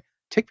 miles away.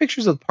 Take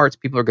pictures of the parts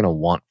people are going to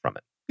want from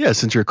it. Yeah,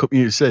 since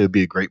you say it'd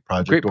be a great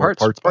project. Great or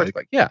parts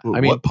bike. Yeah.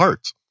 I mean, what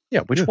parts?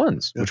 Yeah, which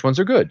ones? Yeah. Which ones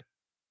are good?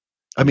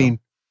 I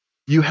mean,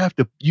 you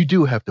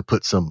do have to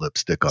put some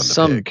lipstick on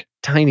the pig.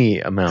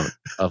 Tiny amount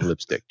of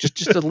lipstick.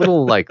 Just a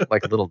little like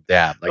a little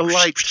dab. Like a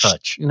light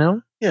touch.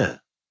 Yeah.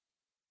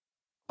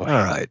 Boy.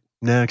 All right.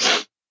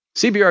 Next.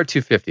 CBR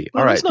 250.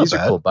 All right. These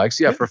are cool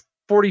bikes. Yeah, for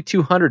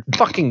 $4,200.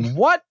 Fucking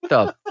what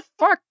the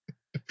fuck?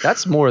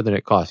 That's more than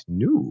it costs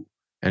new.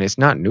 And it's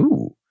not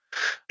new.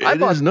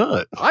 It is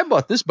not. I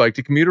bought this bike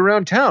to commute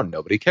around town.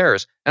 Nobody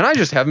cares. And I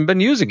just haven't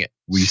been using it.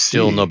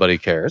 Nobody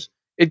cares.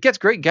 It gets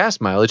great gas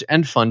mileage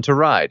and fun to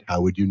ride.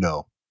 How would you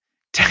know?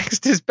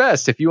 Text is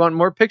best. If you want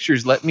more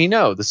pictures, let me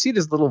know. The seat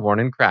is a little worn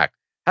and cracked.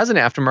 Has an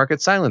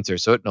aftermarket silencer,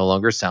 so it no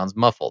longer sounds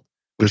muffled.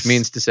 Which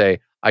means to say,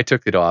 I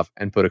took it off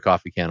and put a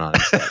coffee can on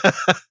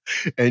it.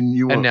 and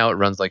now it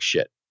runs like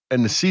shit.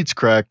 And the seat's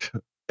cracked,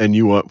 and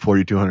you want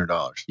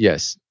 $4,200.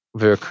 Yes.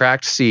 With a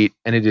cracked seat,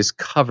 and it is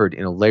covered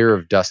in a layer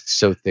of dust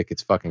so thick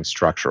it's fucking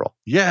structural.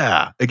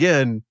 Yeah.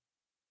 Again,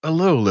 a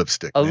little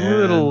lipstick.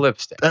 Little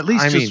lipstick. At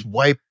least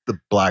wipe the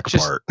black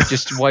part.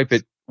 Just wipe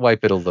it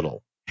a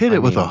little. Hit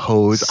it with a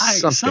hose.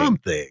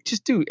 Something.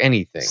 Just do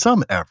anything.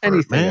 Some effort,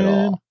 anything man. at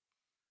all.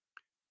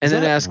 And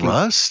then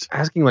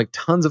asking like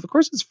tons of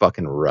course it's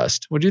fucking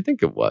rust. What do you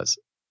think it was?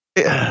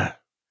 Yeah.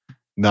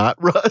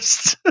 Not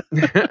rust.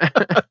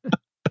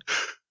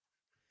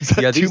 Is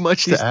that too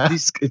much to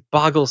ask? It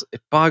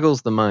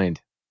boggles the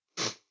mind.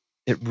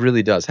 It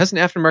really does. Has an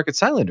aftermarket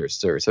silencer,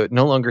 sir, so it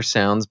no longer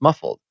sounds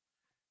muffled.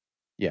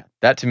 Yeah,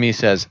 that to me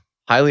says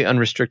highly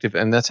unrestricted,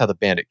 and that's how the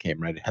Bandit came,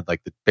 right? It had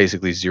like the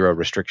basically zero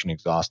restriction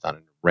exhaust on it.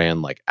 It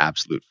ran like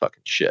absolute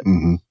fucking shit.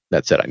 Mm-hmm.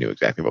 That said, I knew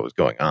exactly what was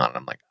going on. And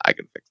I'm like, I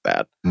can fix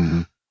that.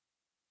 Mm-hmm.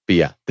 But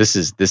yeah, this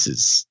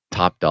is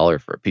top dollar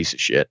for a piece of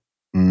shit.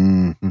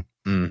 Mm-hmm.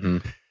 Mm-hmm.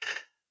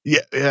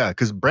 Yeah,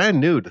 because brand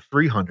new, the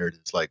 300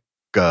 is like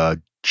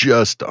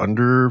just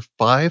under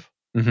 5.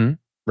 Mm-hmm.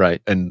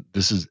 Right. And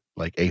this is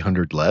like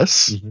 800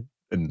 less. Mm-hmm.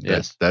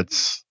 And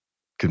that's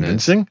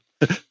convincing.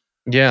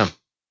 Yeah.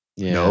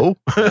 No.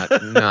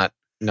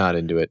 not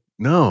into it.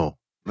 No.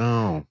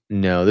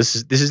 This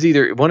is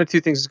either one of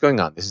two things is going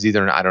on. This is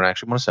either I don't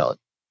actually want to sell it,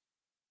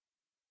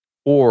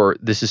 or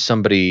this is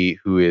somebody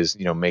who is,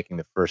 making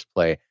the first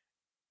play,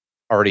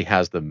 already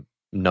has the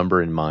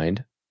number in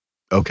mind.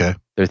 Okay.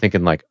 They're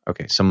thinking like,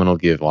 okay, someone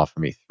will offer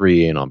me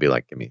 3, and I'll be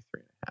like, give me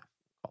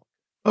 3.5.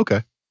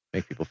 Okay.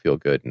 make people feel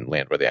good and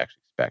land where they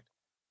actually expect.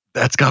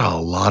 That's got a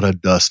lot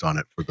of dust on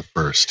it for the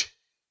first.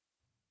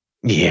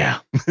 Yeah.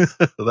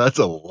 That's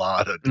a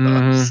lot of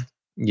Mhm. dust.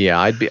 Yeah,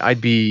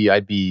 I'd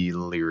be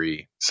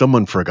leery.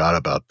 Someone forgot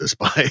about this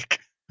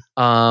bike.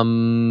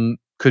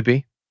 Could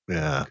be.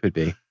 Yeah. Could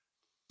be.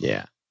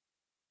 Yeah.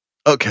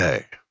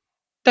 Okay.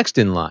 Next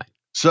in line.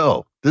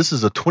 So this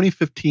is a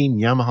 2015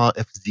 Yamaha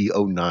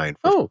FZ09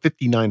 for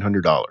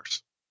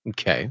 $5,900.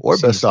 Okay. Or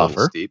Seems best a little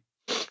offer. steep.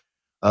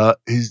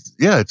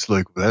 It's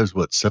like that was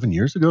what 7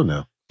 years ago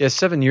now. Yeah,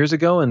 7 years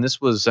ago, and this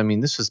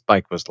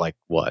bike was like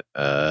what,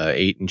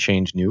 8 and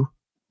change new.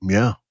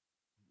 Yeah,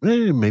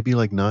 maybe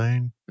like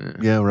 9. Yeah.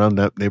 Yeah, around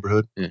that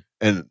neighborhood. Yeah.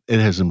 And it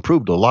has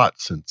improved a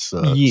lot since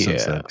then.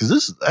 Yeah.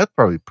 Because that's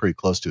probably pretty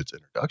close to its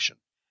introduction.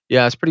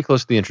 Yeah, it's pretty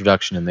close to the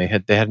introduction, and they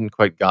hadn't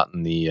quite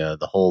gotten the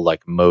whole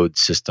like mode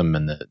system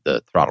and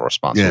the throttle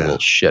response a little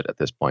shit at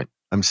this point.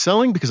 I'm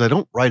selling because I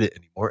don't ride it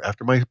anymore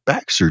after my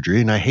back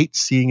surgery, and I hate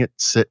seeing it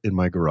sit in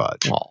my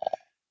garage. Aw.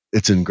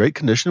 It's in great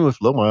condition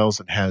with low miles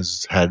and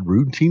has had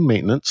routine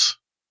maintenance,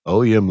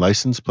 OEM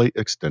license plate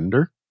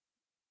extender.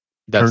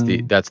 That's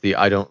the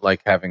I don't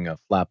like having a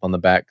flap on the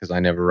back because I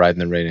never ride in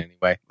the rain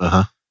anyway.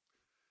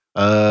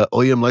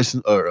 OEM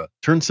license or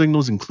turn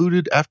signals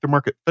included,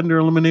 aftermarket fender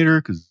eliminator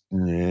because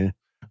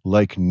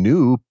like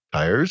new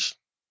tires,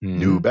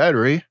 new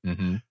battery,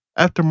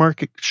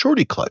 aftermarket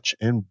shorty clutch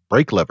and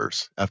brake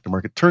levers,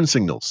 aftermarket turn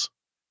signals,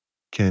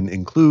 can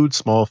include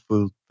small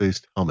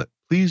full-faced helmet.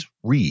 Please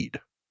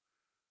read.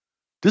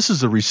 This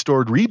is a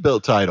restored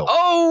rebuilt title.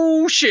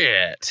 Oh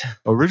shit!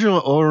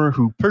 Original owner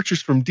who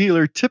purchased from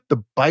dealer tipped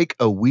the bike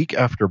a week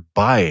after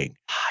buying.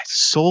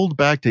 Sold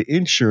back to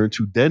insurance,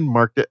 who then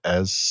marked it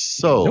as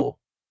so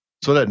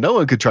that no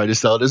one could try to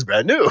sell it as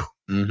brand new.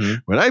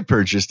 When I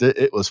purchased it,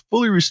 it was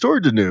fully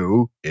restored to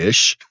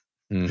new-ish.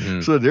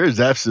 So there's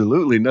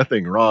absolutely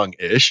nothing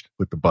wrong-ish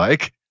with the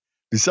bike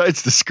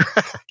besides the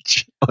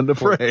scratch on the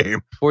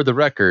frame. For the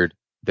record,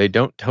 they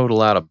don't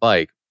total out a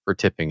bike for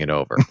tipping it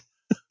over.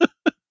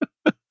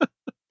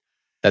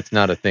 That's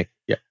not a thing.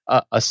 Yeah,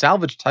 a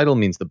salvage title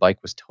means the bike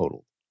was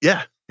totaled.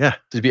 Yeah.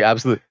 To be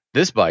absolute,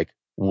 this bike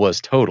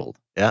was totaled.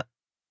 Yeah.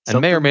 And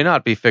may or may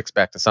not be fixed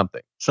back to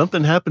something.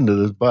 Something happened to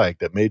this bike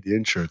that made the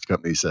insurance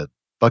company said,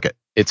 fuck it.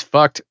 It's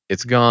fucked.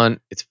 It's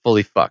gone. It's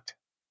fully fucked.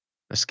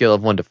 A scale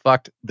of 1 to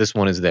fucked, this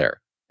one is there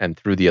and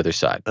through the other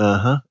side.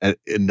 And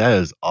that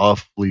is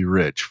awfully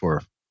rich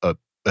for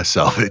a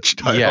salvage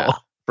title. Yeah.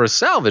 For a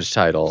salvage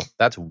title,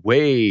 that's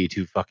way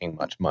too fucking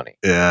much money.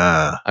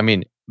 Yeah. I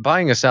mean,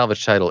 buying a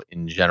salvage title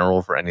in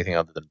general for anything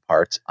other than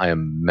parts, I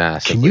am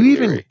massively Can you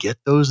even leery. get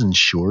those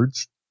insured?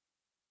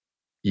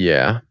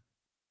 Yeah.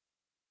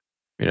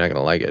 You're not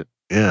gonna like it.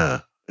 Yeah.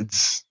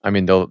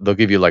 They'll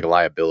give you like a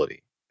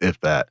liability. If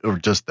that, or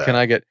just that. Can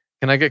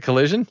I get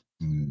collision?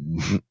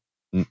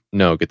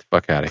 No, get the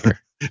fuck out of here.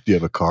 Do you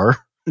have a car?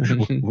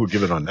 We'll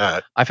give it on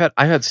that. I've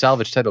had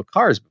salvage title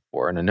cars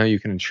before, and I know you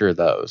can insure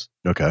those.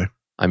 Okay.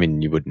 I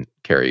mean, you wouldn't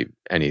carry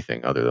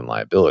anything other than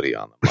liability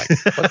on them.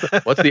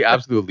 Like, what's the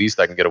absolute least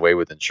I can get away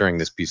with insuring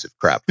this piece of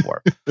crap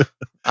for?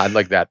 I'd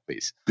like that,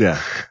 please.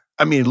 Yeah.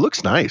 I mean, it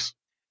looks nice.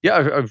 Yeah,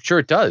 I'm sure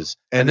it does.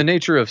 And the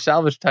nature of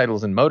salvage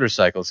titles and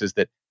motorcycles is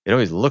that it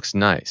always looks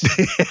nice.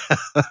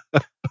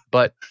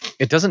 But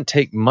it doesn't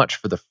take much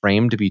for the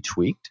frame to be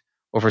tweaked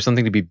or for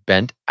something to be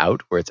bent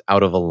out where it's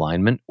out of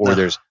alignment or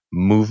there's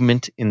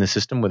movement in the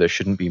system where there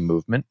shouldn't be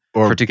movement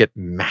for it to get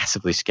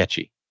massively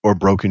sketchy. Or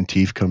broken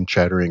teeth come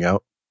chattering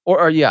out.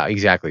 Or yeah,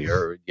 exactly.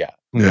 Or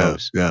who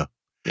knows? Yeah.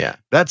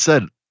 That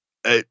said,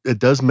 it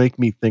does make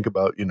me think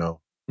about,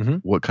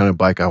 what kind of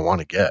bike I want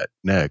to get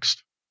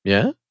next.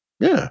 Yeah?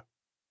 Yeah.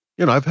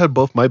 I've had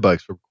both my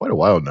bikes for quite a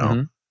while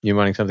now. You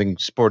wanting something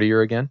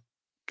sportier again?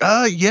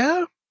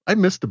 Yeah. I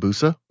miss the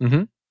Busa.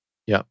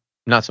 Yeah.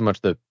 Not so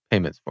much the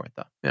payments for it,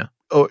 though. Yeah.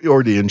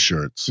 Or the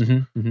insurance.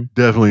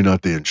 Definitely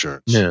not the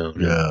insurance. No.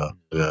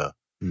 Yeah.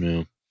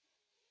 No.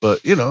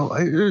 But,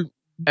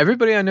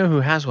 everybody I know who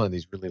has one of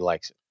these really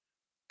likes it.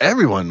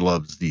 Everyone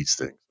loves these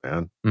things,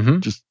 man.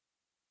 Just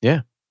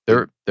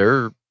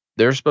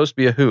they're supposed to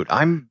be a hoot.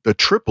 The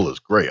triple is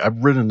great.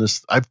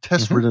 I've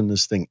test ridden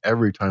this thing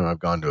every time I've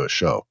gone to a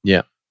show.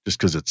 Yeah, just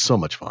because it's so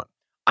much fun.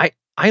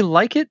 I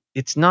like it.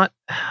 It's not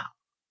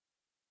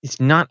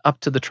up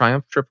to the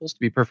Triumph triples, to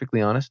be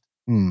perfectly honest.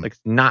 Like,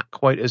 it's not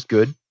quite as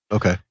good.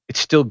 Okay,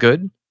 it's still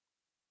good,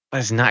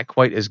 but it's not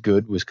quite as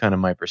good. Was kind of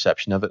my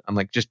perception of it. I'm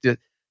like, just the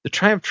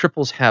Triumph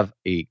triples have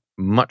a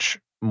much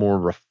more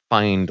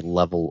refined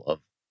level of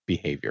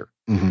behavior.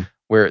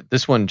 Where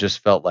this one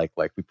just felt like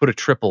we put a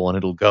triple and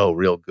it'll go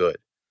real good.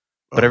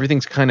 But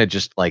everything's kind of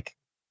just like,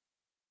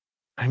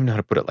 I don't even know how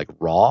to put it, like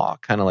raw,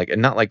 kind of like,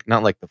 and not like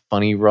the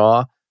funny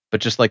raw,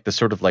 but just like the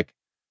sort of like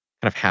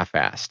kind of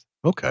half-assed.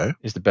 Okay.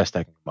 Is the best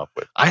I can come up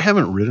with. I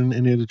haven't ridden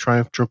any of the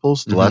Triumph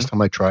triples. The last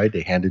time I tried,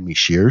 they handed me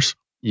shears.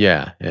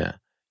 Yeah.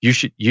 You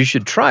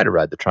should try to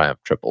ride the Triumph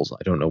triples.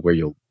 I don't know where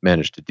you'll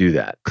manage to do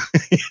that.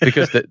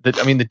 Because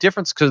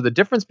the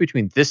difference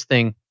between this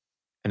thing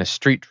and a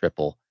street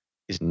triple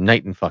is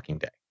night and fucking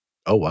day.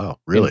 Oh wow,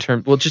 really?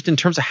 Just in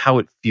terms of how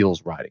it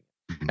feels riding.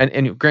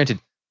 And granted,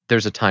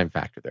 there's a time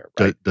factor there,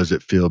 right? Does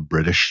it feel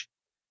British?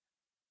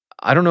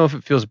 I don't know if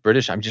it feels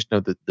British. I just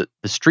know that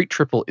the Street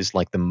Triple is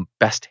like the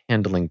best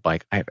handling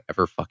bike I have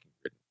ever fucking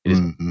ridden. It is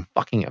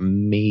fucking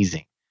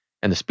amazing.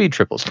 And the Speed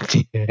Triples.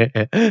 Yeah.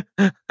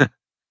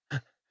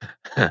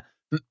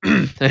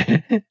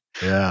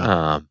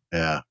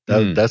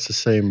 That's the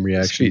same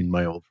reaction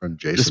my old friend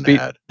Jason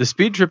had. The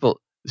Speed Triple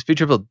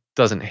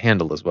doesn't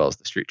handle as well as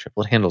the Street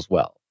Triple. It handles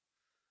well,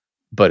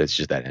 but it's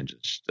just that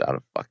engine's just out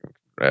of fucking.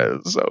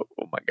 So,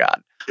 oh my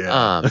god.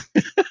 Yeah.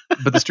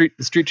 But the Street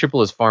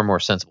Triple is far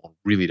more sensible and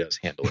really does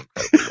handle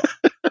incredibly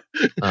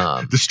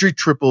well. The Street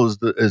Triple is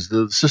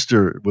the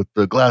sister with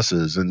the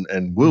glasses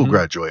and will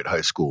graduate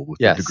high school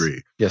with a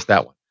degree. Yes,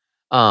 that one.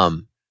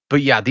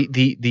 But yeah,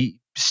 the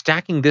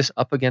stacking this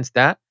up against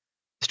that,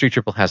 the Street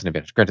Triple has an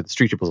advantage. Granted, the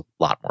Street Triple is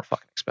a lot more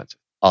fucking expensive.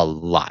 A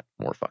lot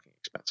more fucking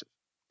expensive.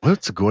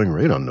 What's the going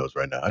rate on those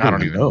right now? I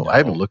don't even know. I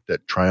haven't looked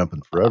at Triumph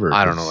in forever.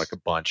 I don't know, like a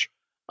bunch.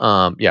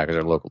 Yeah, because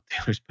they're local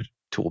dealers, but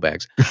tool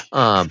bags.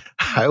 I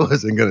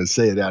wasn't going to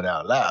say it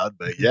out loud,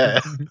 but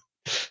yeah.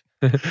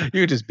 You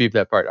could just beep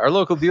that part. Our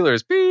local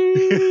dealers. Beep.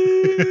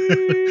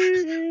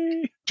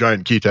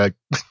 Giant key tag.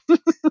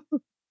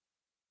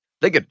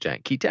 They get a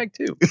giant key tag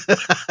too.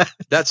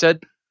 That said,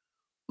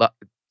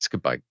 it's a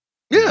good bike.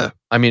 Yeah.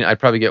 I mean, I'd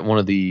probably get one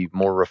of the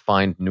more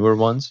refined, newer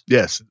ones.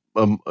 Yes.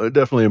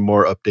 Definitely a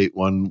more update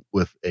one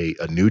with a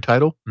new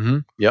title. Mm-hmm.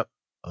 Yep.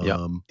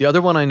 The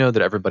other one I know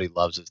that everybody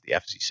loves is the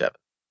FZ7.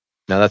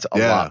 Now that's a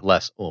lot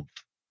less oomph.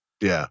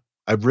 Yeah.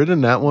 I've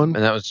ridden that one.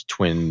 And that was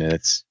twin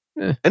minutes.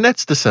 And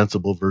that's the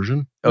sensible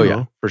version. Oh,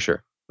 yeah, for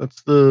sure.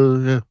 That's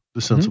the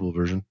sensible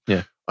version.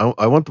 Yeah.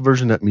 I want the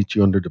version that meets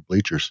you under the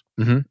bleachers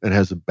and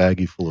has a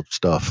baggie full of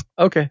stuff.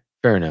 Okay,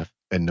 fair enough.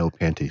 And no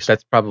panties.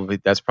 That's probably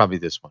this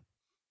one.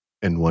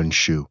 And one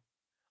shoe.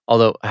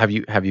 Although, have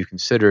you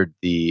considered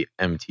the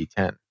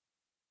MT10?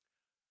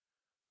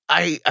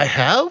 I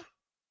have.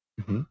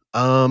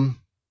 Mm-hmm.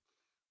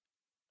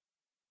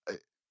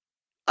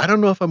 I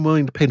don't know if I'm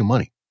willing to pay the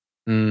money.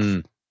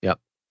 Yep.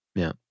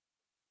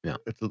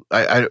 It's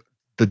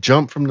the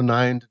jump from the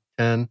 9 to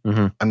 10.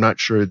 I'm not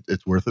sure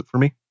it's worth it for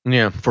me.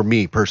 Yeah, for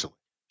me personally.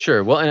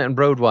 Sure. Well, and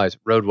road wise,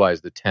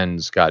 the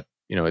 10's got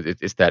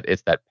it's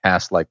that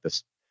pass like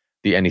this,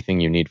 the anything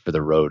you need for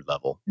the road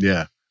level.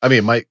 Yeah, I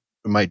mean it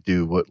might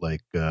do what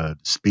like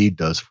speed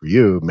does for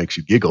you. It makes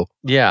you giggle.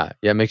 Yeah,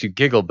 it makes you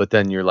giggle, but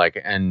then you're like,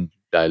 and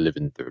I live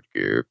in third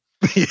gear.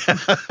 Yeah.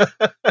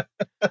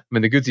 I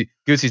mean, the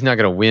Gucci's not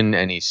going to win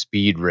any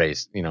speed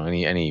race,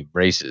 any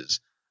races,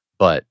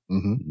 but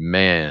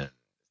man,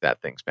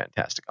 that thing's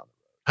fantastic on the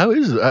road. How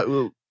is it?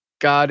 Well,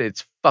 God,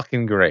 it's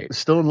fucking great.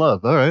 Still in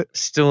love. All right.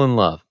 Still in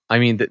love. I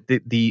mean,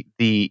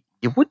 the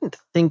you wouldn't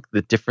think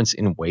the difference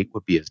in weight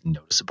would be as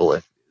noticeable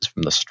as it is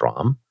from the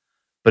Strom,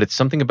 but it's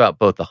something about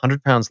both the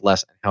 100 pounds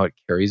less and how it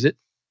carries it.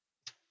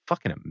 It's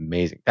fucking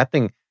amazing. That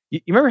thing.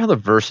 You remember how the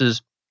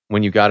Versus,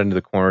 when you got into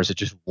the corners, it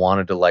just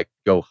wanted to like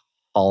go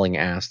hauling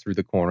ass through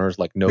the corners,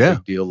 like no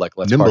big deal, like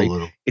let's nimble party.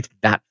 Little. It's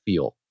that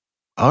feel.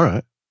 All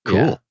right. Cool.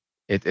 Yeah.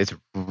 It's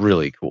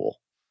really cool.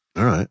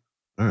 All right.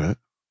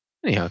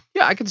 Anyhow,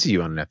 yeah, I can see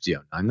you on an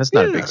FZ09. That's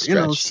not a big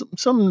stretch.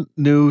 Some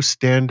new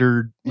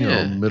standard,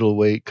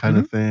 middleweight kind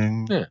of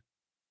thing. Yeah.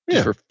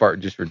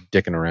 Just for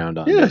dicking around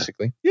on,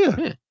 basically.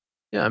 Yeah.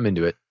 Yeah, I'm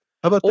into it.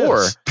 How about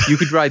or this? You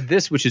could ride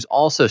this, which is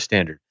also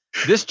standard.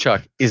 This,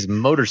 Chuck, is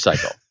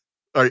motorcycle.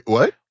 All right,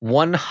 what?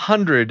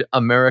 $100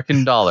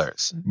 American,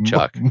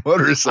 Chuck.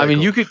 Motorcycle. I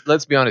mean,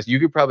 let's be honest, you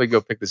could probably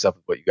go pick this up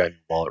with what you got in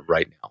your wallet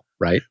right now,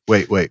 right?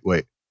 Wait.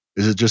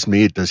 Is it just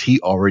me? Does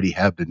he already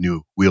have the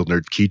new Wheel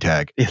Nerds key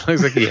tag? It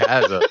looks like he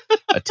has a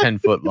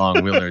 10-foot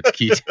long Wheel Nerds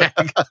key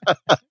tag.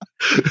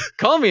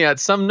 Call me at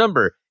some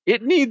number.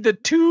 It need the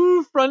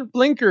 2 front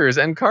blinkers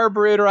and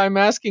carburetor. I'm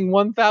asking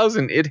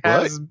 1,000. It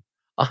has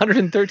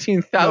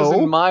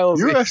 113,000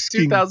 miles in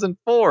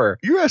 2004.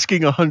 You're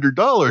asking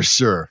 $100,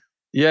 sir.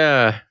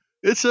 Yeah.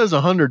 It says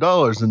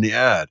 $100 in the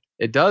ad.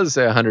 It does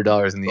say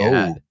 $100 in the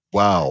ad.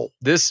 Wow.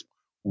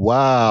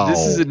 Wow. This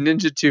is a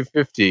Ninja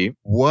 250.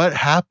 What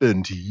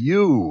happened to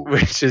you?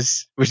 Which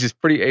is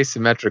pretty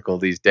asymmetrical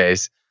these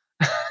days.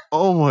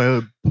 Oh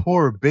my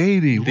poor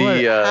baby. What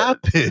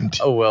happened?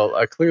 Oh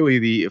well, clearly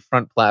the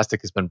front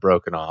plastic has been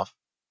broken off.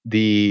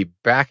 The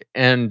back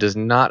end does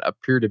not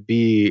appear to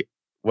be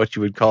what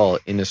you would call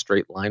in a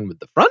straight line with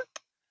the front.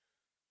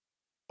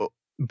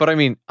 But I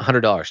mean,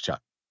 $100,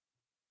 Chuck.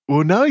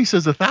 Well, now he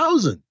says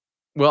 1,000.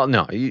 Well,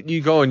 no,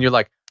 you go and you're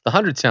like, the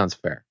 100 sounds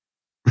fair.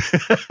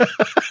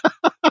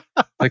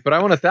 Like, but I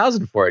want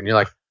 1,000 for it. And you're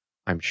like,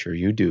 I'm sure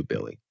you do,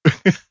 Billy.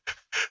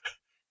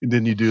 And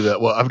then you do that.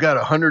 Well, I've got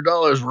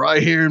 $100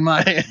 right here in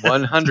my hand.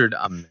 $100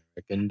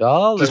 American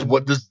dollars. Just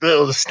what this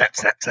bill? Snap.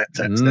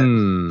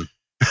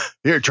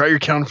 Here, try your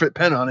counterfeit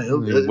pen on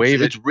it.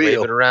 Wave it's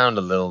real. Wave it around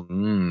a little.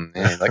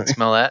 Yeah, you like to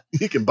smell that?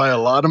 You can buy a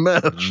lot of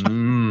meth.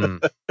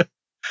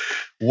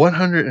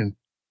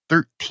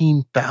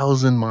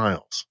 113,000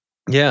 miles.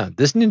 Yeah,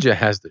 this Ninja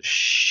has the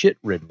shit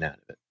ridden out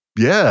of it.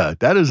 Yeah,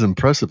 that is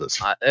impressive.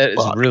 It's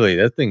really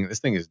this thing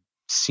has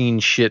seen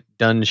shit,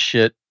 done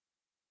shit.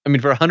 I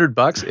mean, for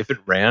 $100, if it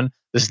ran,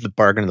 this is the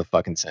bargain of the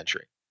fucking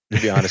century. To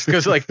be honest,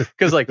 because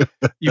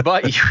you buy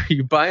a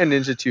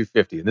Ninja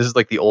 250, and this is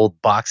like the old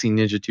boxing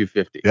Ninja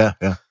 250.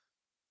 Yeah.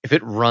 If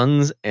it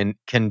runs and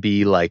can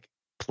be like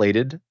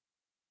plated,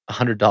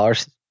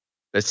 $100.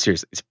 That's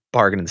seriously, it's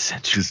bargain in the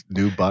century. Just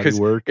new body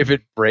work. If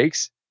it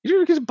breaks, you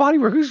don't get body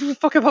work. Who's the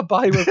fuck about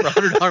body work for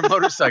 $100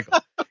 motorcycle?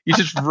 You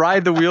just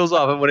ride the wheels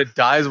off it. When it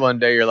dies one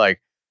day, you're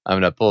like, I'm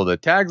gonna pull the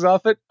tags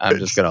off it. I'm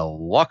just gonna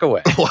walk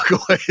away. Walk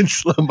away in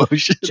slow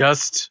motion.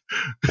 Just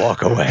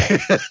walk away.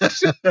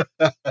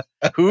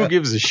 Who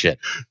gives a shit?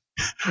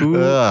 Who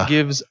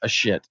gives a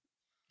shit?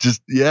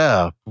 Just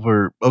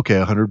for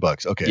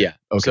 $100. Okay. Yeah.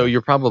 Okay. So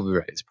you're probably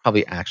right. It's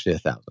probably actually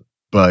 $1,000.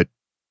 But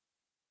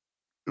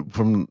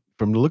from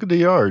the look of the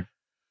yard,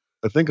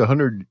 I think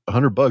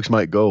 $100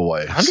 might go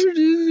away. 100,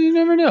 you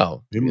never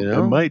know.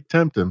 It might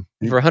tempt him.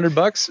 For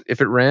 $100,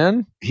 if it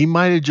ran, he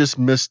might have just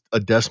missed a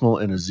decimal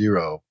and a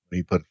zero when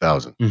he put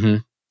 1,000. Mm-hmm.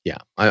 Yeah,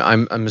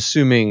 I'm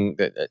assuming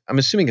that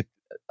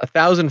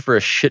 $1,000 for a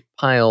shit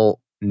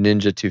pile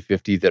Ninja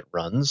 250 that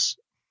runs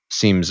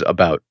seems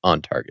about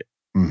on target.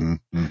 Mm-hmm.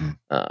 Mm-hmm.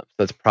 So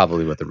that's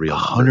probably what the real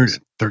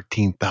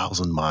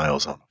 113,000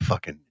 miles on a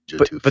fucking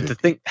Ninja 250. But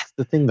that's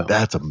the thing though.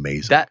 That's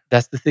amazing.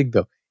 That's the thing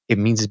though. It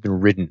means it's been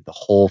ridden the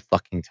whole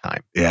fucking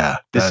time. Yeah,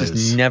 this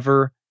has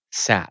never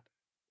sat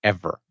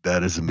ever.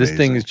 That is amazing. This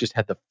thing has just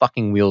had the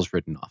fucking wheels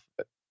ridden off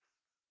of it,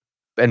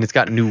 and it's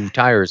got new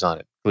tires on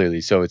it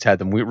clearly. So it's had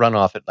them run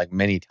off it like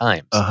many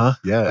times.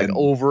 Yeah, like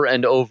over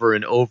and over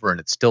and over, and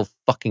it's still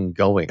fucking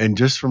going. And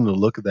just from the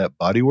look of that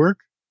bodywork,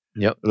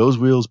 yep, those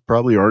wheels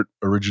probably aren't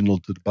original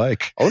to the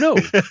bike. Oh no,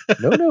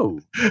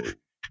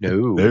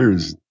 no.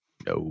 There's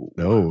no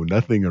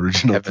nothing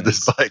original to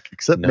this bike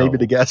except maybe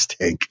the gas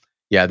tank.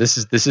 Yeah, this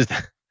is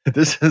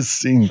this has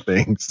seen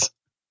things.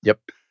 Yep.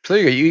 So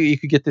you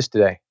could get this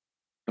today.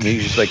 I mean,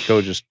 you just like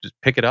go just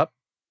pick it up,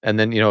 and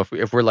then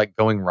if we're like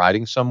going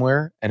riding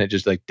somewhere and it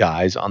just like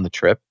dies on the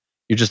trip,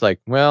 you're just like,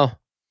 well,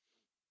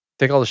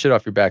 take all the shit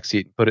off your back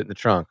seat and put it in the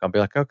trunk. I'll be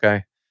like,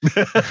 okay.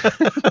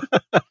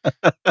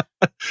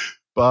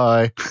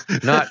 Bye.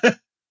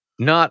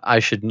 Not. I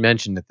should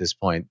mention at this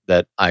point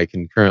that I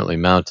can currently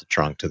mount a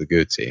trunk to the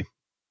Guzzi.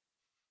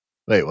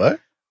 Wait, what?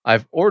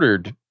 I've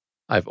ordered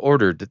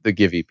the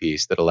Givey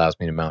piece that allows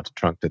me to mount a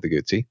trunk to the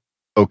Guzzi.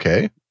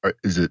 Okay.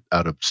 Is it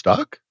out of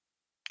stock?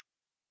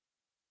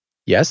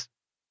 Yes.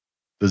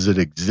 Does it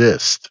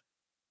exist?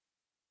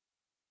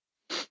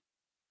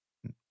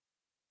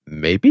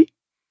 Maybe.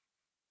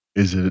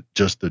 Is it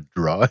just a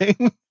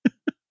drawing?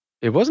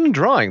 It wasn't a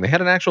drawing. They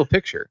had an actual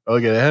picture.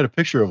 Okay, they had a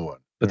picture of one.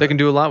 But they can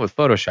do a lot with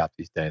Photoshop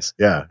these days.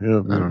 Yeah. I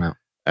don't know.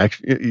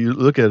 Actually, you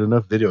look at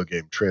enough video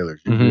game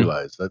trailers, you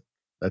realize that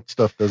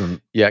stuff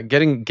doesn't. Yeah,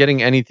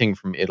 getting anything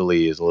from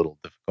Italy is a little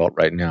difficult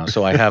right now.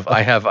 So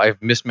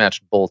I've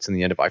mismatched bolts in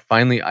the end of. I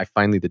finally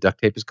the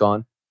duct tape is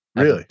gone.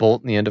 I have a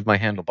bolt in the end of my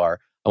handlebar.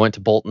 I went to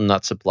Bolton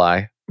Nut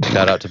Supply.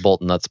 Shout out to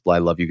Bolton Nut Supply.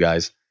 Love you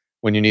guys.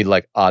 When you need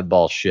like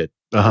oddball shit,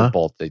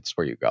 bolt, that's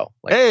where you go.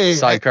 Like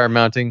sidecar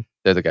mounting,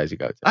 they're the guys you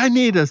go to. I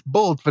need a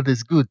bolt for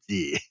this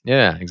Guzzi.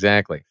 Yeah,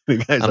 exactly.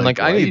 I'm like,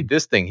 I need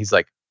this thing. He's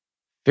like,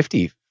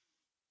 55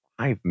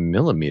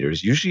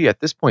 millimeters. Usually at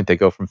this point they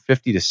go from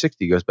 50 to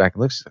 60. He goes back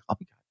and looks. He's like, I'll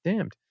be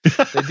goddamned.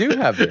 They do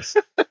have this.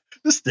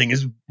 This thing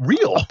is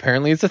real.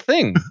 Apparently it's a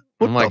thing.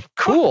 I'm like,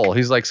 cool.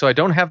 He's like, so I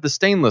don't have the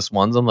stainless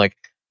ones. I'm like,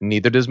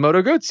 neither does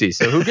Moto Guzzi.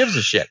 So who gives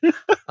a shit?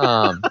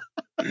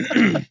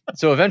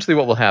 So eventually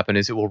what will happen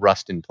is it will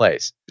rust in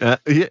place.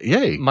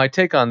 Yay. My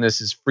take on this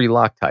is free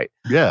Loctite.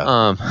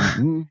 Yeah.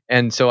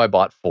 And so I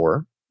bought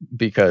 4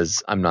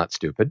 because I'm not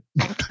stupid.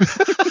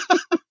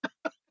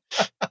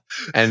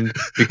 And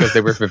because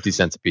they were 50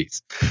 cents a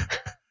piece.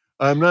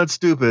 I'm not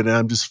stupid. And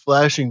I'm just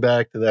flashing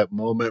back to that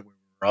moment when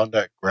we were on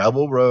that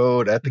gravel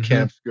road at the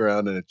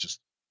campground and it just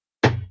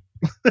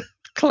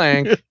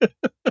clank.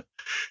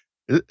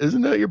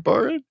 Isn't that your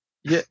bar end?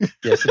 Yeah.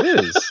 Yes, it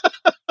is.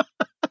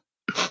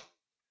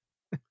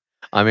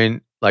 I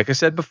mean, like I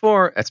said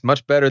before, it's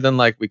much better than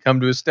like we come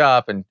to a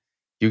stop and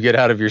you get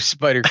out of your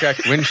spider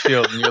cracked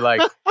windshield and you're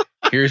like,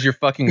 here's your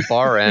fucking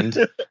bar end.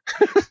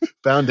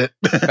 Found it.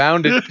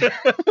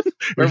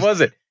 Where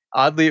was it?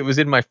 Oddly, it was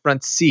in my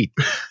front seat.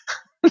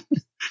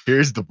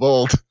 Here's the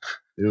bolt.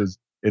 It was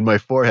in my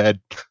forehead.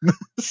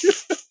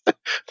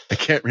 I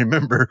can't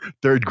remember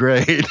 3rd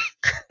grade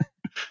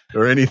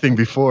or anything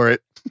before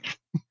it.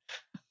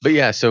 But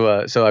yeah,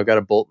 so I've got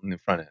a bolt in the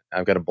front end.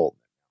 I've got a bolt.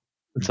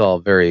 It's all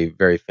very,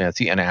 very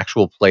fancy and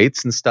actual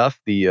plates and stuff.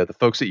 The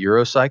folks at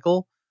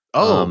Eurocycle.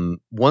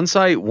 Once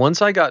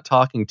I got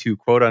talking to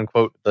quote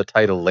unquote the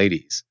title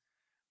ladies,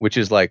 which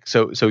is like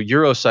so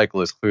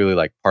Eurocycle is clearly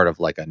like part of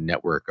like a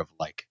network of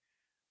like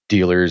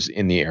dealers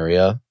in the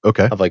area.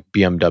 Okay. Of like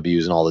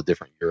BMWs and all the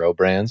different Euro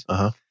brands.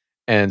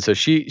 And so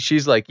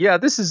she's like, yeah,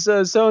 this is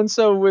so and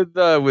so with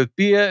damn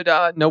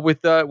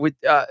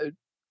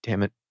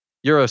it,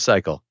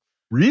 Eurocycle.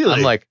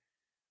 Really?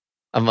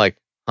 I'm like,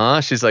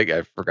 huh? She's like,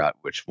 I forgot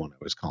which one I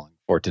was calling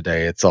for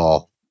today. It's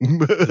all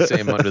the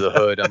same under the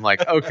hood. I'm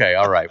like, okay,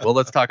 all right. Well,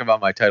 let's talk about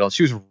my title.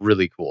 She was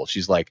really cool.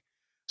 She's like,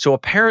 So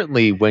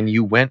apparently, when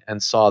you went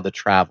and saw the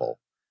Travel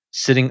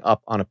sitting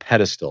up on a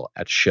pedestal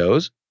at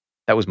shows,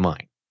 that was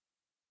mine.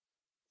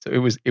 So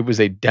it was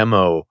a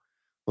demo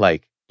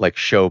like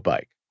show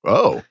bike.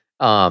 Oh,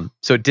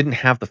 So it didn't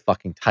have the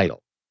fucking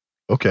title.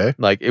 okay.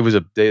 Like it was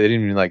they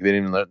didn't even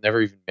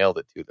never even mailed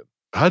it to them.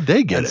 How'd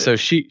they get And it? so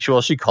she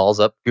calls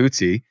up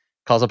Gucci,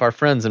 calls up our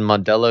friends in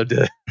Mondello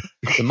de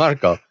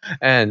Marco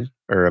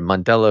or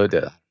Mondello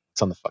de,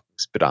 it's on the fucking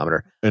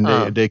speedometer.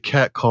 And they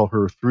can't call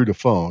her through the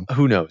phone.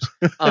 Who knows?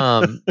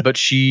 But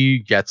she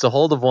gets a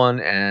hold of one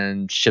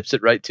and ships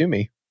it right to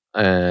me.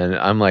 And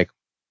I'm like,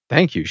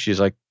 thank you. She's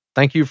like,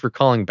 thank you for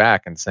calling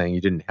back and saying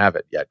you didn't have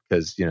it yet.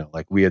 Because,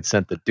 like we had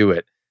sent the Do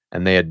It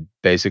and they had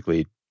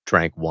basically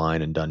drank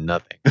wine and done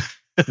nothing.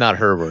 Not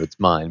her words,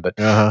 mine. But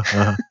so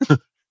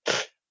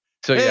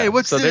hey, yeah,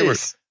 what's so this? they were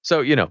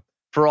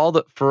for all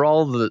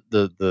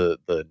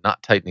the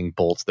knot tightening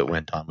bolts that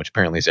went on, which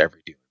apparently is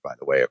every dealer, by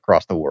the way,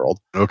 across the world.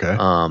 Okay.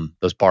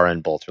 Those bar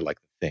end bolts are like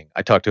the thing.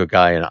 I talked to a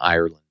guy in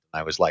Ireland.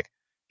 And I was like,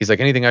 he's like,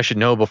 anything I should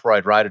know before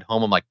I'd ride it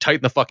home? I'm like,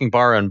 tighten the fucking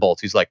bar end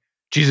bolts. He's like,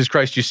 Jesus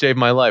Christ, you saved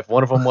my life.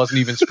 One of them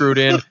wasn't even screwed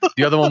in.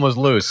 The other one was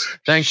loose.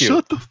 Thank you.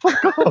 Shut the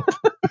fuck up.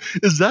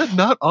 Is that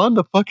not on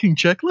the fucking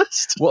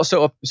checklist? Well,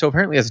 so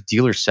apparently that's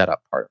dealer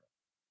setup part of it.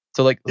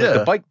 So like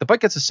the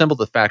bike gets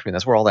assembled at the factory, and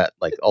that's where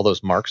all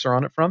those marks are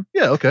on it from.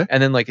 Yeah, okay.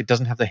 And then like it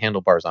doesn't have the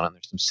handlebars on it. And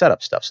there's some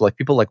setup stuff. So like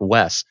people like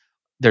Wes,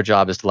 their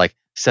job is to like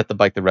set the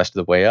bike the rest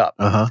of the way up,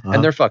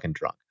 and they're fucking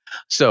drunk.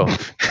 So so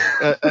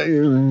there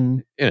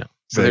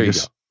you go.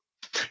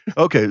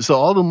 Okay, so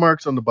all the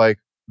marks on the bike,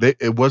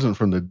 it wasn't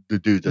from the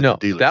dudes at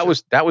the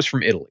dealership. that was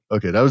from Italy.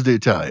 Okay, that was the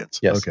Italians.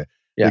 Yes. Okay.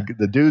 Yeah.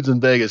 The dudes in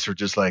Vegas were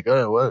just like,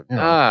 oh, what?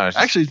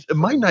 Actually, it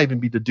might not even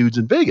be the dudes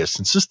in Vegas,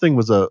 since this thing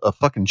was a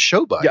fucking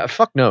show bike. Yeah,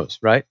 fuck knows,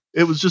 right?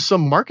 It was just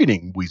some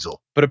marketing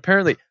weasel. But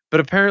apparently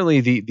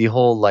the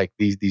whole like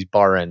these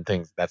bar end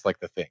things, that's like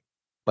the thing,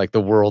 like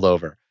the world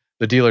over.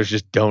 The dealers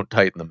just don't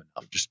tighten them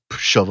enough. Just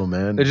shove them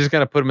in. They're just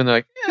gonna put them in.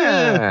 They're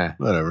like,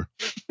 whatever.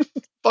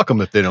 Fuck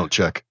them if they don't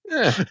check.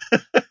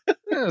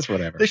 That's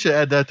whatever. They should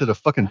add that to the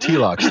fucking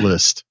T-Locks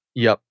list.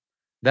 Yep.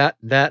 That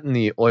and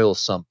the oil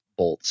sump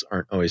bolts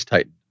aren't always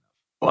tightened.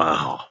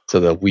 Wow. So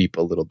they'll weep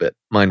a little bit.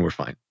 Mine were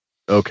fine.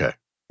 Okay.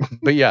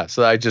 But yeah,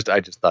 so I just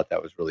thought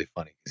that was really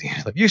funny.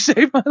 He's like, you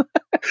saved my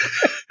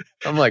life.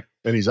 I'm like,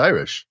 and he's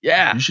Irish.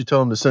 Yeah. You should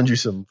tell him to send you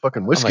some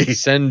fucking whiskey. I'm like,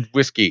 send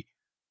whiskey.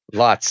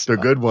 Lots. They're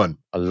good one.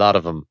 A lot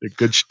of them. They're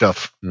good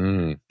stuff.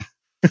 Jug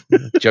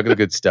of the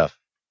good stuff.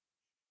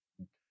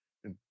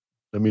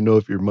 Let me know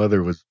if your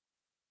mother was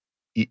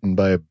eaten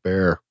by a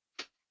bear.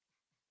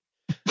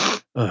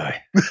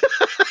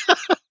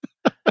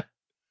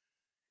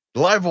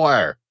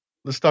 Livewire.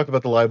 Let's talk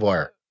about the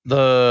Livewire.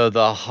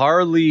 The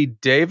Harley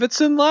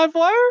Davidson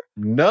Livewire?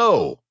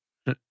 No.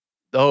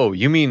 Oh,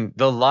 you mean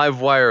the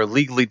Livewire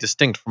legally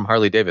distinct from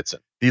Harley Davidson?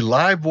 The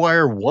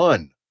Livewire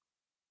 1.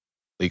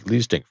 Legally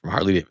distinct from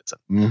Harley Davidson.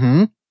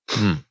 Mm-hmm.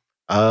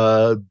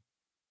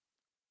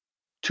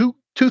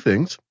 Two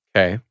things.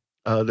 Okay.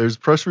 There's a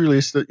press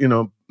release that,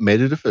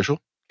 made it official.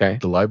 Okay.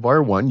 The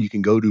Livewire 1. You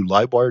can go to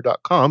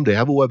livewire.com. They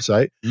have a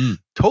website.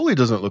 Totally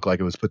doesn't look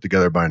like it was put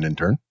together by an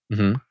intern.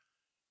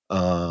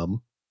 Mm-hmm.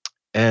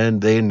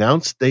 And they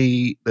announced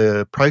the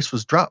price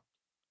was dropped.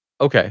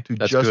 Okay. To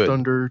that's just good.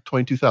 under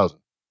 $22,000.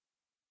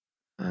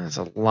 That's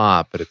a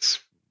lot, but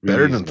it's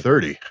better than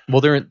 30.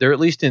 Well, they're at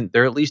least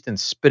in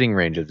spitting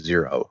range of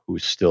Zero,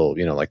 who's still,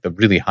 like the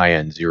really high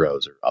end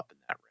Zeros are up in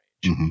that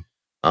range.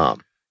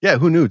 Mm-hmm. Yeah,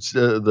 who knew? It's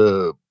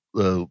the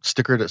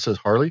sticker that says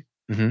Harley.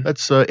 Mm-hmm.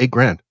 That's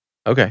 $8,000.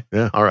 Okay.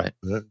 Yeah. All right.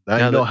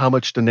 Now you know how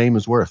much the name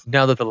is worth.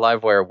 Now that the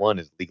Livewire 1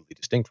 is legally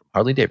distinct from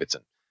Harley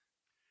Davidson.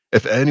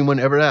 If anyone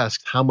ever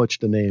asks how much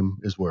the name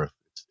is worth,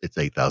 it's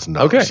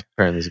 $8,000. Okay.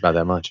 Apparently it's about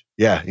that much.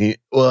 Yeah. You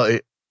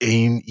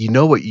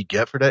know what you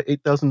get for that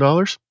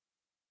 $8,000?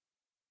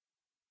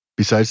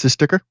 Besides the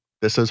sticker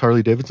that says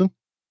Harley Davidson?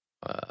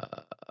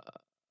 No.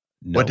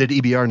 What did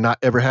EBR not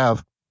ever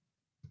have?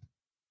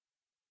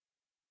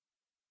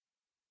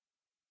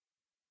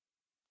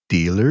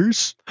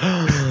 Dealers?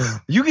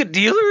 You get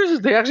dealers?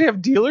 They actually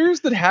have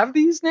dealers that have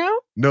these now?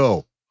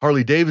 No.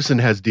 Harley Davidson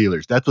has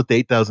dealers. That's what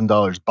the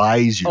 $8,000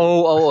 buys you.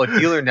 Oh, a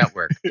dealer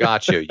network.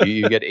 Gotcha.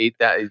 You get it's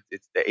the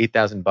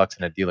 $8,000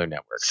 in a dealer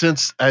network.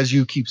 Since, as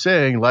you keep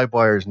saying,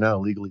 Livewire is now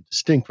legally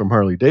distinct from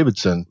Harley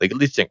Davidson.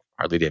 Legally distinct from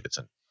Harley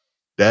Davidson.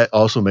 That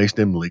also makes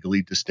them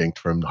legally distinct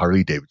from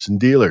Harley Davidson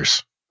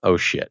dealers. Oh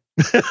shit.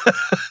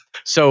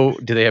 So,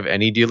 do they have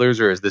any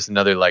dealers, or is this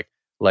another like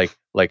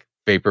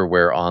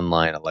vaporware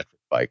online electric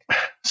bike?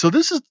 So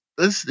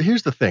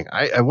here's the thing.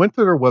 I went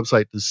to their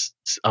website.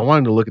 I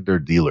wanted to look at their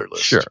dealer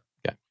list. Sure.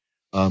 Yeah.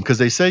 Because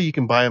they say you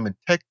can buy them in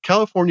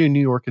California, New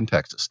York, and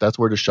Texas. That's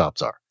where the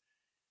shops are.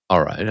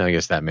 All right. I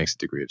guess that makes a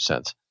degree of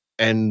sense.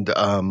 And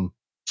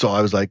so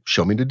I was like,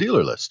 show me the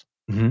dealer list.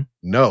 Mm-hmm.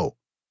 No.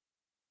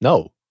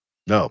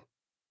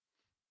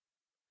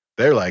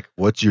 They're like,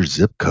 what's your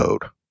zip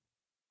code?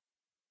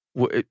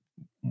 What?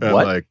 I'm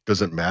like,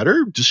 does it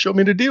matter? Just show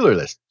me the dealer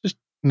list. Just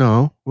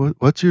no.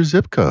 What's your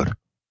zip code?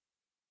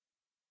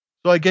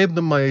 So I gave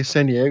them my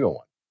San Diego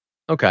one.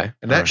 Okay.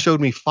 And that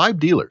showed me 5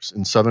 dealers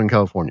in Southern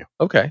California.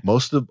 Okay.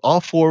 All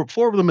four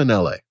of them in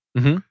LA.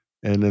 Mm-hmm.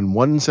 And then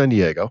one in San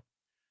Diego.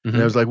 And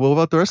I was like, well, what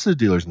about the rest of the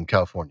dealers in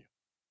California?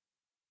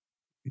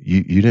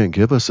 You didn't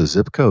give us a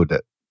zip code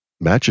that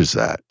matches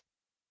that.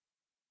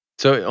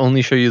 So it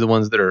only show you the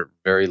ones that are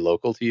very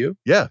local to you?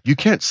 Yeah, you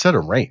can't set a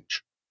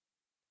range.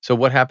 So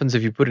what happens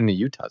if you put in a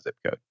Utah zip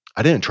code?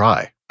 I didn't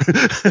try.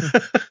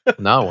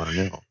 Now I want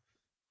to know.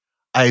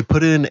 I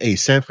put in a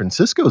San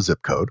Francisco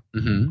zip code,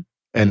 Mm-hmm.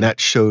 and that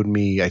showed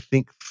me, I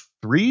think,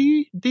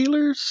 3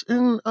 dealers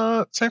in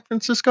San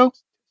Francisco.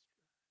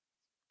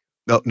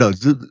 No,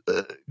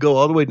 go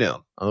all the way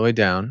down. All the way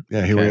down.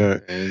 Yeah, here we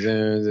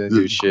are.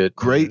 Do shit.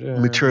 Great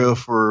material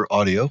for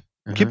audio.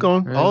 Keep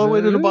going all the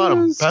way to the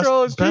bottom.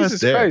 Past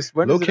Jesus there. Christ!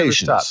 When does it ever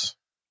stop? Locations.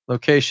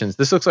 Locations.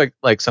 This looks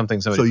like something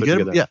somebody So you put get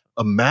together.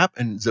 a map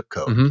and zip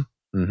code.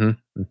 Mm-hmm.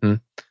 Mm-hmm. Mm-hmm.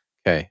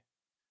 Okay.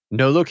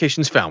 No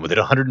locations found within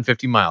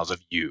 150 miles of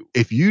you.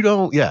 If you're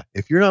not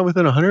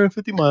within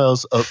 150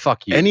 miles of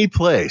Fuck you. any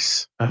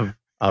place,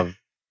 of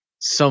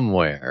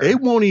somewhere. they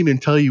won't even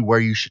tell you where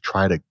you should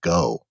try to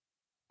go.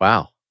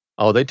 Wow.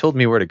 Oh, they told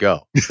me where to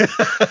go.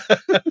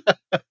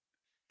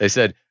 They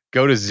said,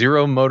 go to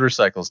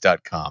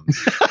zeromotorcycles.com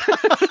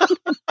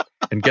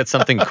and get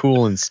something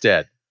cool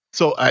instead.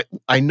 So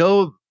I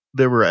know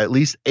there were at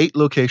least 8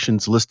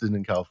 locations listed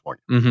in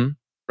California. Mm-hmm.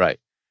 Right.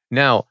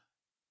 Now,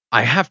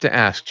 I have to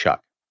ask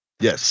Chuck,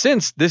 Yes.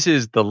 since this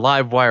is the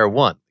Livewire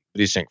one, what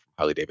do you think from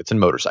Harley Davidson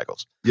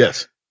Motorcycles?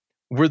 Yes.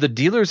 Were the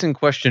dealers in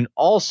question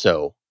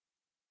also,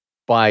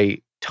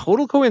 by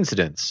total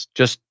coincidence,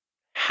 just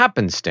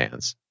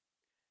happenstance,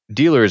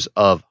 dealers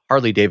of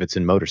Harley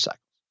Davidson motorcycles?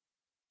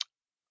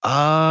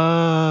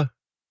 I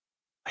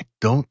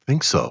don't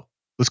think so.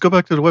 Let's go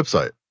back to the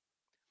website.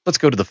 Let's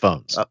go to the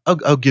phones.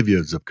 I'll give you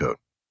a zip code.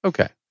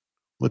 Okay.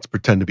 Let's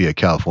pretend to be a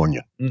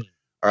Californian. Mm.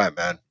 All right,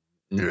 man.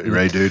 You Mhm.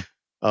 ready, dude?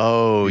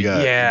 Oh, You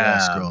got- yeah, you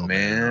got scroll,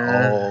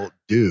 man. Oh,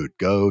 dude,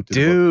 go to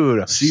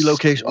Dude, see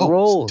location. Oh,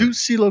 roll, do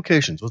see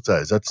locations. What's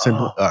that? Is that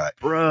simple? Oh. All right.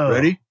 bro.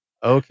 Ready?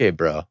 Okay,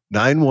 bro.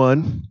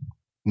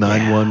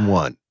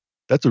 91911.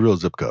 That's a real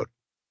zip code.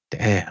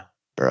 Damn,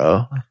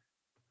 bro.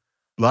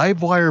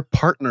 Livewire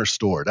Partner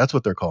Store. That's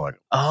what they're calling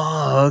it.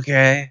 Oh,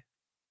 okay.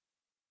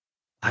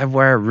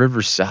 Livewire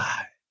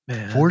Riverside,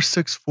 man.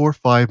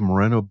 4645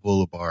 Moreno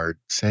Boulevard,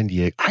 San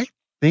Diego. I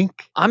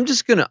think I'm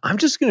just gonna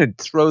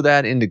throw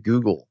that into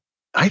Google.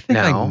 I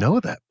Now- know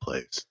that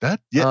place.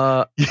 That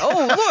yeah.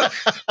 Oh, look.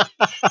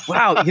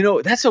 Wow,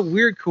 that's a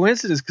weird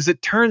coincidence because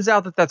it turns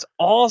out that that's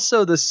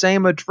also the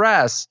same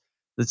address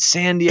that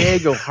San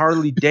Diego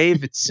Harley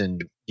Davidson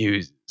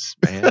uses,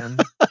 man.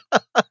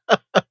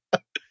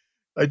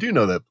 I do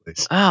know that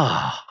place.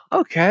 Oh,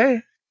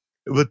 okay.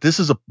 But this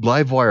is a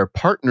Livewire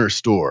Partner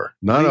Store,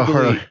 not a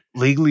Harley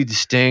legally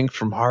distinct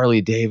from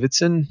Harley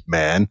Davidson.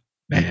 man.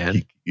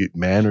 Man.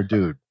 Man or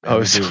dude. Man Oh,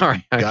 or dude.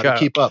 sorry. I Gotta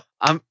keep up.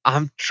 I'm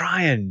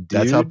trying, dude.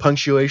 That's how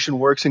punctuation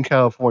works in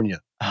California.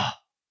 Oh,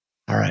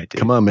 all right, dude.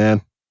 Come on,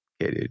 man.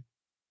 Okay, dude.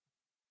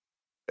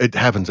 It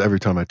happens every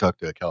time I talk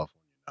to a Californian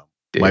now.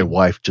 Dude. My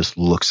wife just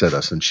looks at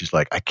us and she's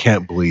like, I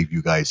can't believe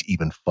you guys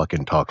even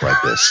fucking talk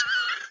like this.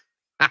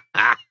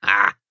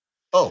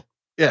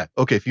 Yeah.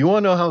 Okay. If you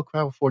want to know how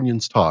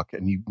Californians talk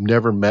and you've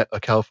never met a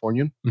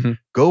Californian, Mhm.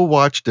 go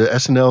watch the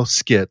SNL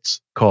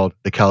skits called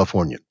The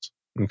Californians.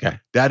 Okay.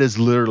 That is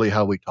literally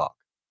how we talk.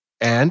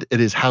 And it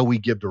is how we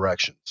give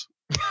directions.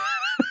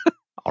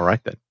 All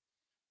right then.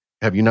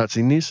 Have you not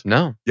seen these?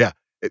 No.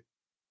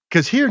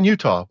 Because here in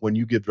Utah, when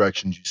you give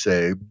directions, you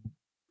say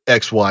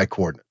XY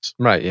coordinates.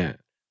 Right. Yeah.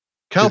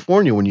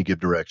 California, when you give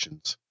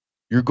directions,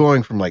 you're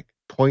going from like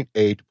point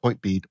A to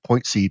point B to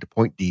point C to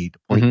point D to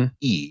point Mhm.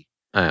 E,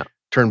 Yeah.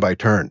 turn by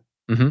turn.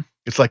 Mhm.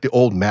 It's like the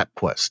old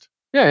MapQuest.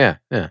 Yeah.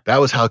 That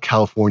was how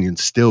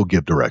Californians still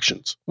give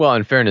directions. Well,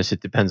 in fairness,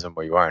 it depends on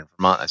where you are in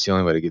Vermont. That's the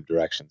only way to give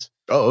directions.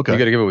 Oh, okay. You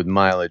got to give it with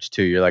mileage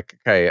too. You're like,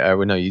 okay,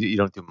 no, you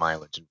don't do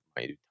mileage in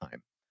Vermont. You do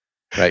time.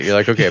 Right. You're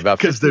like, okay, about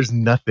Because there's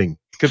nothing.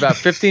 about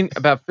 15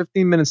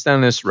 minutes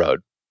down this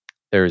road,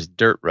 there's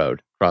dirt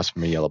road across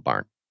from a yellow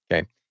barn.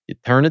 Okay. You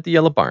turn at the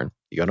yellow barn,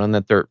 you go down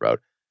that dirt road.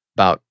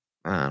 About,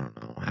 I don't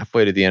know,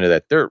 halfway to the end of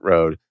that dirt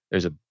road,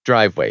 there's a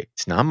driveway.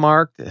 It's not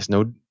marked, there's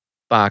no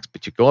box,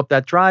 but you go up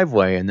that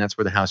driveway and that's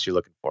where the house you're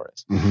looking for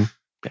is. Mm-hmm.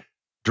 Okay.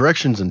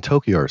 Directions in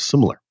Tokyo are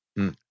similar.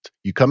 Mm.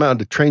 You come out of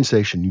the train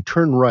station, you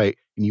turn right,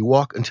 and you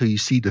walk until you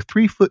see the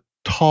 3-foot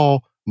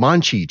tall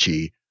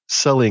Manchichi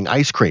selling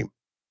ice cream.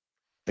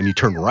 And you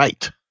turn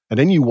right. And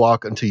then you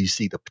walk until you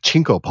see the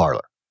pachinko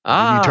parlor.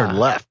 And you turn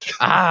left.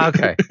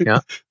 Okay.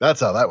 Yeah.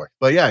 That's how that works.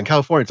 But yeah, in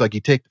California, it's like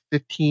you take the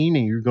 15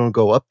 and you're going to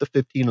go up the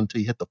 15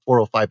 until you hit the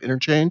 405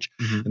 interchange.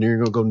 Mhm. And then you're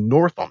going to go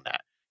north on that.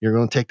 You're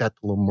going to take that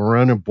to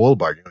Morena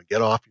Boulevard. You're going to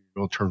get off. You're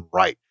going to turn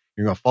right.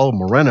 You're going to follow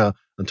Morena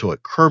until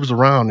it curves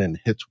around and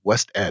hits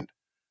West End.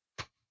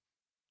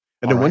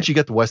 And then All once right. you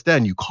get to West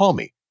End, you call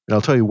me and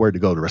I'll tell you where to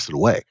go the rest of the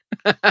way.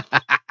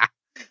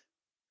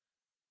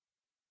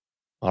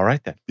 All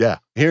right then. Yeah.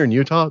 Here in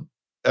Utah,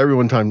 every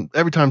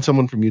time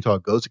someone from Utah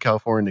goes to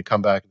California, they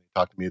come back and they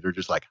talk to me, they're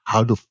just like,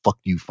 how the fuck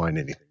do you find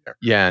anything there?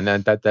 Yeah, and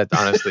that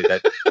honestly,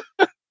 that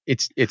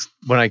it's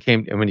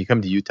when you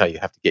come to Utah, you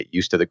have to get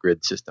used to the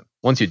grid system.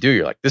 Once you do,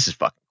 you're like, this is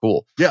fucking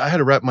cool. Yeah, I had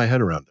to wrap my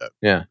head around that.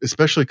 Yeah.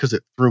 Especially because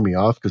it threw me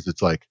off because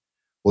it's like,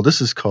 well,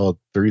 this is called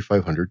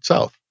 3500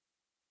 South.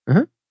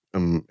 Uh-huh.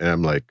 And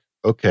I'm like,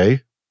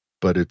 okay,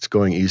 but it's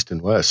going east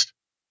and west.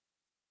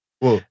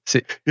 Well,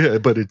 See, yeah,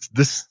 but it's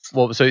this.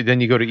 well, so then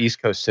you go to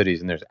East Coast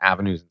cities and there's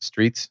avenues and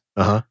streets,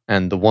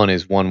 and the one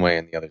is one way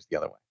and the other's the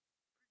other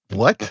way.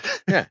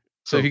 What? Yeah.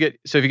 So if you get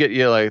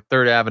like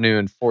 3rd Avenue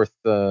and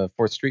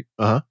 4th Street.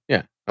 Uh-huh. Yeah.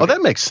 Okay. Oh,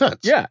 that makes sense.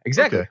 Yeah,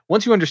 exactly. Okay.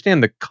 Once you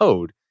understand the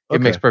code, it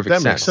makes perfect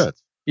sense. That makes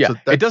sense. Yeah.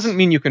 So It doesn't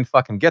mean you can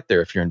fucking get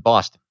there if you're in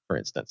Boston, for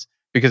instance,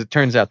 because it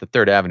turns out that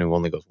 3rd Avenue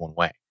only goes one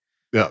way.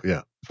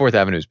 Yeah. 4th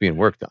Avenue is being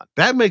worked on.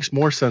 That makes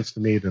more sense to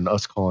me than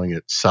us calling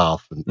it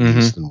south and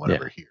east and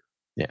whatever here.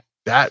 Yeah.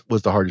 That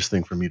was the hardest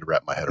thing for me to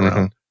wrap my head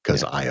around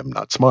because I am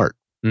not smart.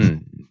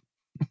 Mm.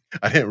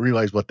 I didn't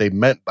realize what they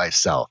meant by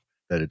south,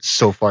 that it's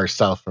so far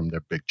south from their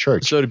big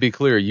church. So to be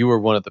clear, you were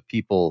one of the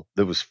people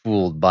that was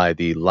fooled by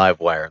the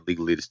Livewire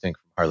legally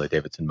distinct from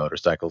Harley-Davidson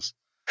motorcycles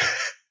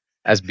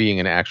as being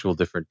an actual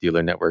different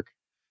dealer network.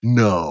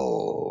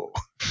 No.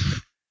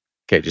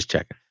 Okay, just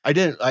checking. I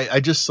didn't. I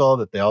just saw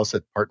that they all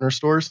said partner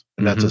stores,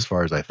 and that's as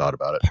far as I thought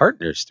about it.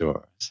 Partner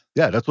stores.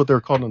 Yeah, that's what they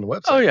were called on the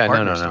website. Oh yeah,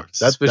 partner no. stores.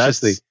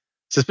 That's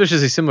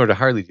suspiciously similar to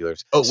Harley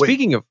dealers. Oh, wait.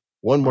 Speaking of,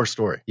 One more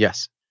story.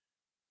 yes.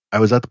 I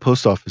was at the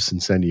post office in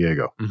San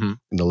Diego, Mm-hmm.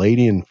 and the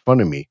lady in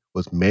front of me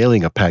was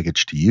mailing a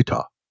package to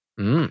Utah.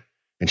 Mm.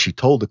 And she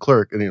told the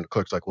clerk, and the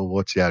clerk's like, well,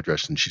 what's the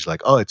address? And she's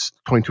like, oh, it's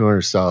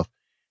 2200 South,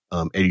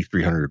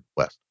 8300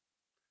 West.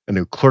 And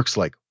the clerk's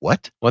like,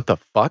 what? What the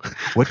fuck?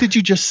 What did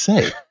you just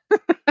say?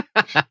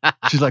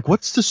 She's like,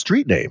 what's the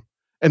street name?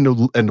 And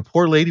the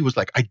poor lady was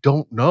like, I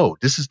don't know.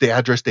 This is the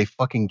address they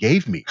fucking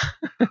gave me.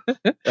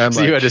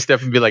 So you had to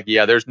step and be like,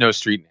 yeah, there's no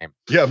street name.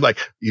 Yeah, I'm like,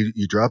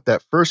 you drop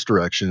that first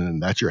direction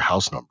and that's your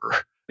house number.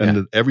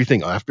 And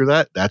everything after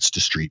that, that's the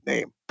street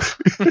name.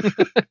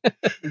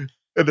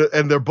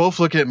 and they're both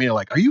looking at me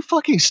like, are you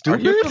fucking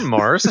stupid? Are you from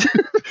Mars?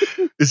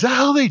 Is that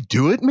how they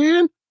do it,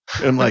 man?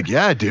 And I'm like,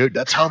 yeah, dude,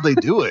 that's how they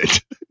do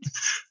it.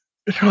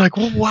 And they're like,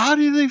 well, how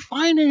do they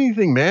find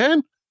anything,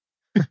 man?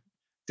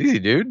 It's easy,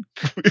 dude.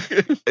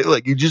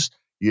 Like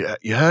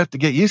you have to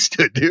get used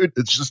to it, dude.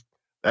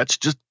 That's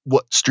just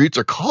what streets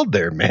are called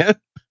there, man.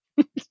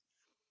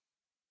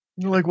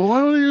 You're like, well,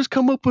 why don't they just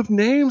come up with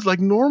names like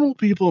normal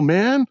people,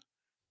 man?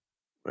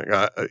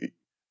 Like,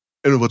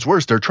 and what's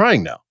worse, they're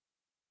trying now,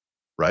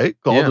 right?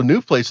 All the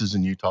new places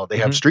in Utah, they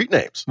have street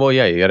names. Well,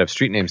 yeah, you got to have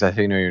street names. That's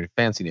how you know you're in a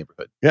fancy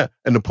neighborhood. Yeah,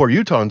 and the poor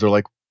Utahns are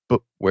like,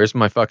 but where's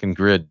my fucking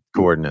grid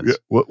coordinates?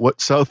 Yeah,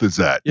 what south is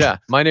that? Yeah,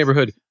 my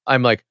neighborhood.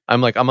 I'm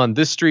on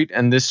this street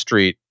and this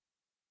street.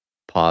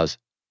 Pause.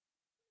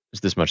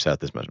 It's this much south,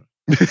 this much.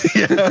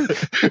 Yeah.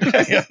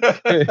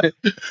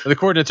 The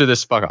coordinates are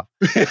this. Fuck off.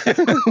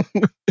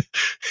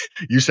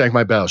 You sank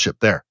my battleship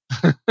there.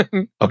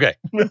 Okay.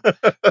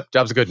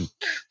 Job's a good one.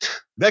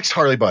 Next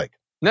Harley bike,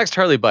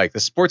 the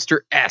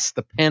Sportster S,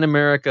 the Pan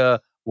America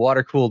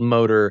water-cooled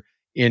motor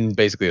in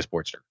basically a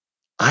Sportster.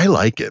 I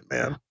like it,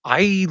 man.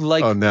 I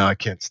like. Oh, now I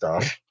can't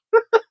stop.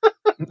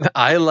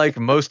 I like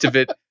most of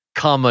it,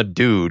 comma,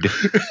 dude.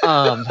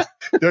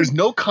 There's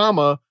no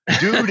comma.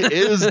 Dude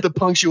is the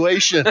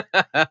punctuation.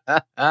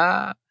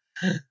 I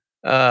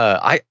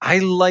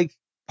like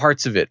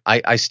parts of it.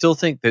 I still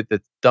think that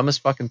the dumbest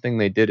fucking thing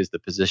they did is the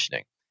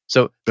positioning.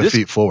 So The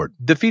feet forward.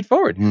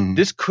 Mm.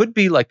 This could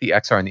be like the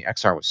XR, and the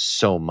XR was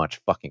so much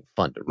fucking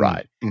fun to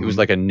ride. Mm-hmm. It was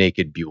like a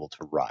naked Buell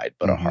to ride,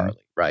 but a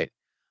Harley, right?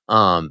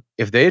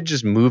 If they had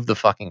just moved the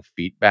fucking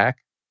feet back,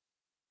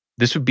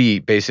 this would be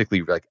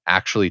basically like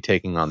actually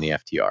taking on the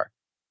FTR.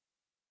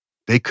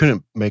 They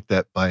couldn't make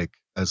that bike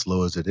as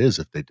low as it is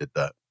if they did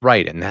that.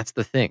 Right, and that's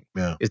the thing.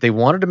 Yeah. Is they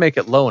wanted to make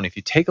it low, and if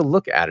you take a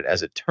look at it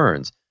as it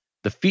turns,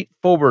 the feet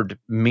forward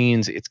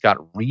means it's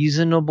got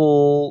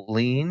reasonable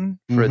lean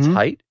for its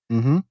height.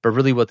 Mm-hmm. But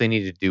really what they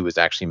needed to do was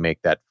actually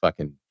make that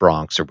fucking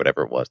Bronx or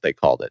whatever it was they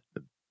called it,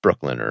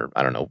 Brooklyn or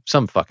I don't know,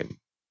 some fucking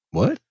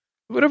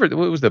whatever it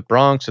was, the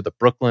Bronx or the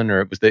Brooklyn,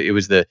 or it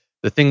was the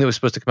thing that was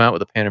supposed to come out with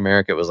the Pan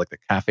America. It was like the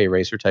cafe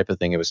racer type of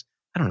thing. It was,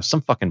 I don't know,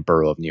 some fucking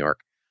borough of New York.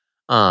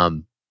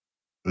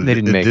 They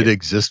didn't make it. Did it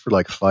exist for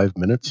like 5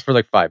 minutes? For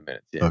like 5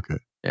 minutes. Yeah. Okay.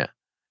 Yeah.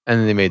 And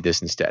then they made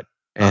this instead.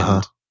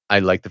 And I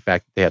like the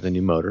fact that they have the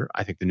new motor.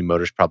 I think the new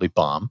motor's probably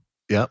bomb.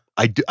 Yeah.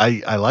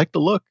 I like the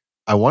look.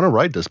 I want to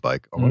ride this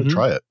bike. I want to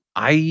try it.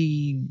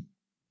 I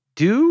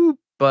do,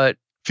 but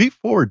feet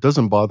forward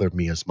doesn't bother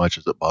me as much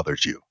as it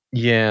bothers you.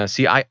 Yeah.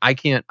 See, I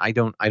can't. I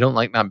don't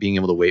like not being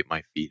able to weight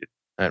my feet.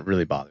 That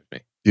really bothers me.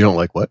 You don't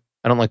like what?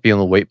 I don't like being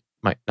able to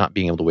not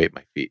being able to weight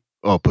my feet.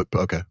 Oh,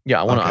 okay.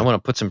 Yeah, I want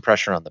to put some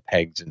pressure on the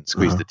pegs and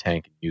squeeze the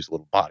tank and use a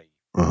little body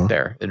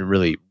there. It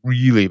really,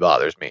 really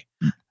bothers me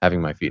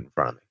having my feet in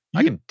front of me.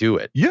 I can do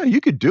it. Yeah, you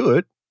could do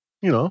it.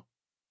 You know,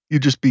 you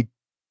just be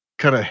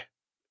kind of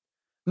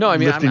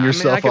lifting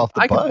yourself off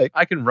the bike.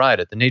 I can ride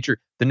it. The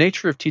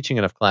nature of teaching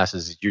enough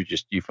classes is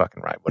you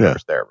fucking ride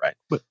whatever's there, right?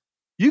 But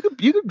You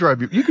could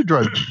drive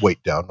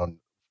weight down on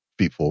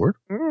feet forward.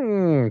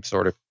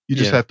 Sort of. You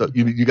just have to.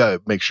 You got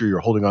to make sure you're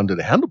holding on to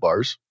the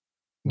handlebars.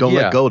 Don't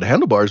let go of the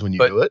handlebars when you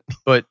do it.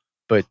 But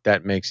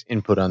that makes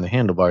input on the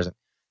handlebars.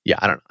 Yeah,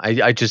 I don't know.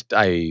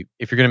 I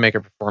if you're gonna make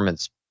a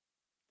performance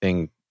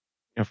thing,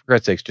 for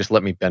God's sakes, just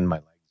let me bend my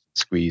legs, and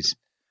squeeze.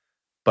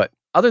 But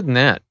other than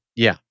that,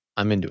 yeah,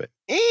 I'm into it.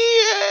 Yeah,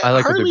 I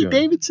like what they're Harley doing.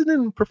 Davidson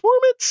in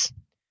performance.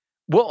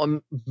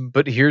 Well,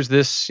 but here's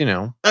this,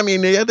 I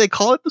mean, yeah, they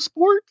call it the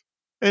sport,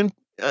 and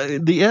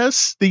the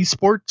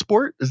sport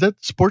is that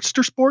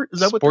Sportster sport?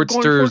 Is that what they're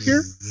going for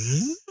here?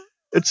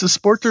 It's the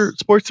Sportster.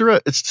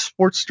 It's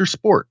Sportster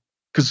sport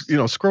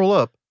because scroll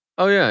up.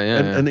 Oh yeah,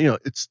 and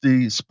it's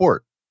the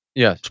sport.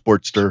 Yeah,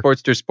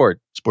 Sportster sport.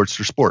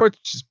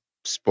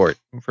 Sport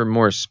for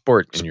more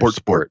sport in your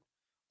sport.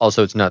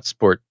 Also, it's not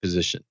sport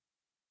position.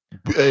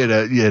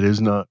 It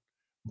is not.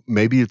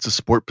 Maybe it's a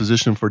sport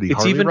position for the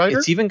Harley rider.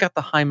 It's even got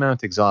the high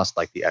mount exhaust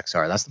like the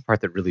XR. That's the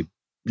part that really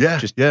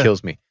just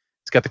kills me.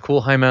 It's got the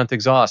cool high mount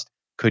exhaust.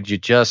 Could you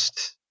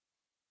just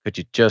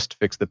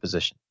fix the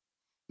position?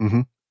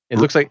 Mm-hmm. It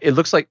looks like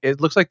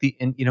the,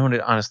 you know what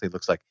it honestly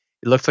looks like?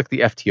 It looks like the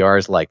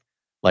FTR's like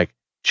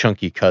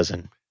chunky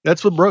cousin.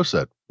 That's what Bro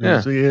said.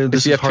 Yeah, so,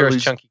 this is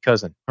FTR's chunky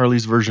cousin.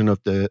 Harley's version of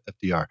the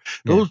FTR.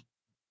 Those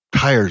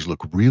tires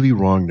look really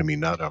wrong to me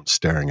now that I'm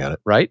staring at it.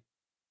 Right?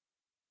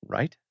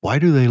 Why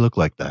do they look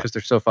like that? Because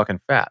they're so fucking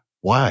fat.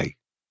 Why?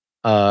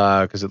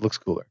 Because it looks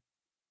cooler.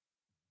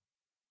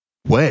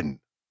 When?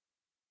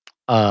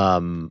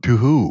 To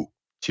who?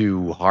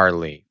 To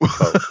Harley.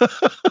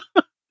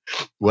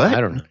 What?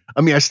 I don't know.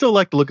 I mean, I still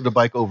like to look at the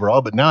bike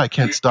overall, but now I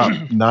can't stop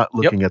not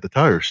looking at the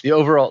tires. The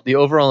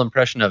overall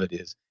impression of it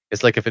is,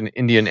 it's like if an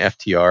Indian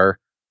FTR,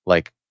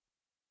 like,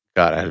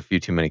 God, I had a few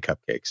too many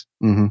cupcakes.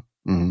 Mm-hmm.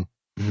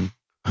 Mm-hmm.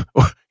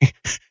 Mm-hmm.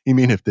 You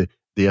mean if the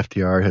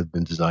FTR had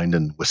been designed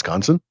in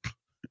Wisconsin?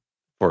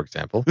 For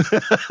example.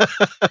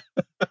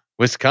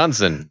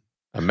 Wisconsin,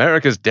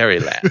 America's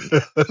Dairyland.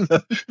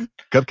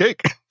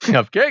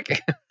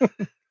 Cupcake.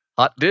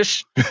 Hot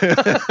dish.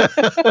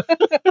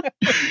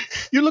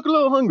 You look a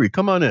little hungry.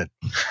 Come on in.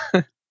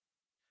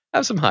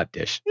 Have some hot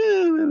dish.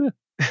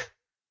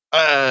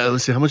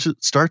 Let's see how much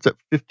it starts at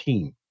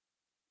 15.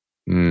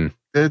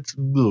 That's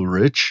a little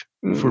rich.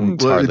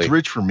 It's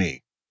rich for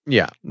me.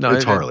 Yeah, no,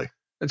 it's Harley.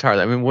 It's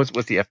Harley. I mean, what's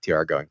the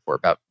FTR going for?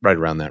 About right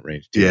around that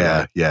range. Too,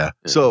 yeah.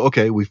 So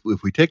okay,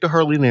 if we take the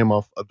Harley name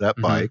off of that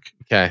bike,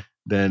 okay,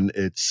 then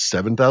it's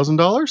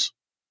 $7,000.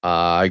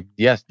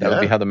 Yes, that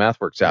would be how the math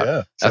works out.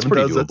 Yeah, that's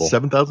pretty doable. That's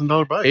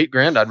 $7,000 bike.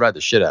 $8,000, I'd ride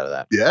the shit out of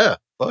that. Yeah,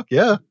 fuck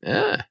yeah.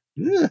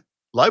 Yeah.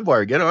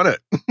 Livewire, get on it.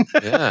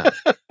 Yeah.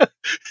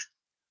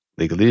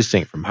 Legally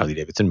distinct from Harley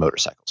Davidson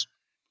motorcycles.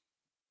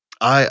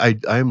 I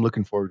am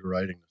looking forward to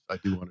riding this. I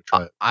do want to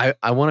try it.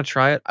 I want to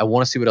try it. I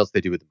want to see what else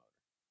they do with the motor.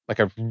 Like,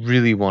 I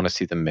really want to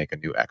see them make a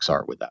new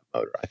XR with that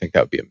motor. I think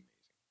that would be amazing.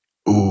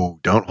 Ooh,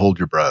 don't hold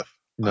your breath.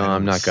 No,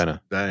 I'm not gonna.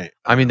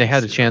 I mean, they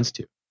had a chance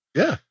to.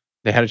 Yeah.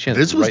 They had a chance.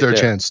 This was their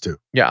chance to.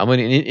 Yeah, I mean,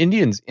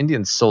 Indians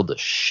sold the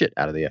shit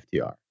out of the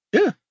FTR.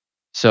 Yeah.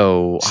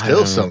 So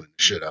still selling the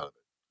shit out of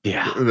it.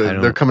 Yeah.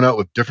 They're coming out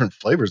with different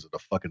flavors of the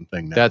fucking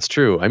thing now. That's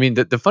true. I mean,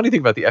 the funny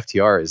thing about the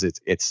FTR is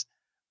it's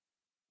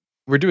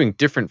we're doing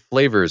different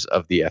flavors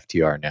of the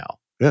FTR now.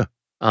 Yeah.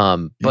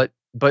 But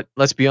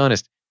let's be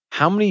honest.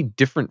 How many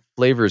different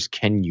flavors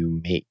can you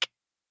make?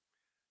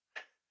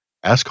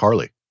 Ask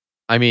Harley.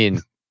 I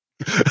mean,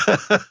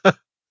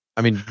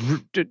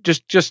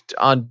 just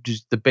on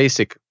the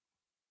basic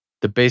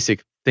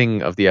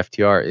thing of the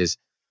FTR is.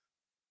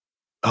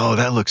 Oh,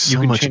 that looks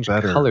so much better. You can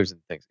change colors and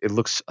things. It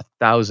looks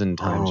 1,000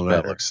 times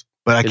better.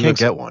 But I can't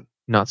get one.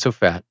 Not so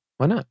fat.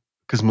 Why not?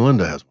 Because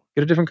Melinda has one.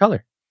 Get a different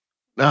color.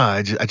 No,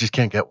 I just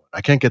can't get one.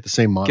 I can't get the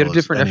same model. Get a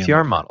different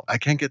FTR model. I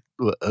can't get.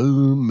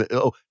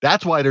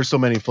 That's why there's so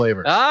many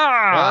flavors.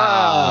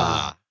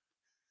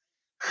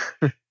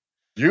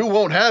 You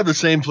won't have the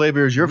same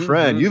flavor as your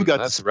friend. You've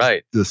got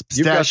right. The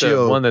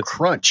pistachio one that's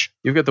crunch.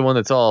 You've got the one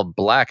that's all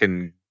black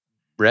and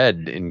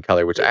red in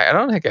color, which I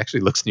don't think actually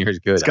looks near as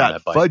good. It's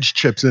got fudge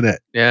chips in it.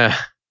 Yeah.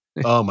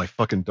 Oh, my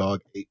fucking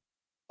dog ate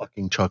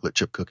fucking chocolate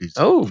chip cookies.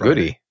 Oh,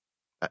 goody.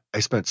 I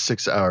spent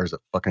 6 hours at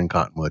fucking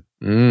Cottonwood.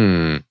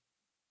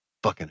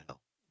 Fucking hell.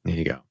 There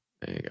you go.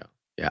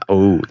 Yeah.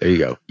 Oh, there you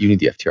go. You need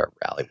the FTR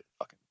Rally.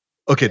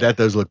 Okay, that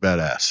does look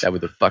badass. That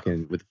with the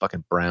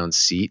fucking brown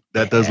seat.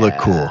 That does look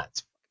cool.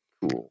 That's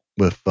cool.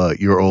 With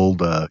your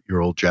old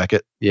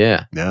jacket.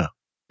 Yeah. Yeah.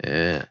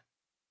 Yeah.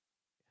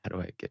 How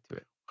do I get to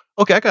it?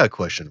 Okay, I got a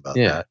question about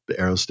that. The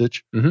Arrow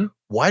Stitch. Mm-hmm.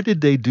 Why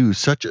did they do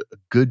such a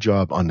good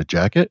job on the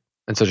jacket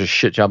and such a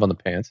shit job on the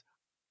pants?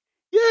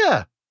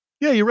 Yeah.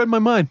 Yeah, you read my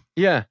mind.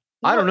 Yeah.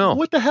 I don't know.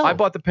 What the hell? I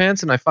bought the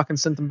pants and I fucking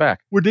sent them back.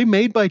 Were they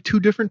made by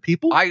two different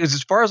people?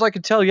 As far as I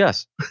could tell,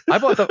 yes. I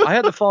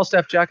had the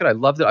Falstaff jacket. I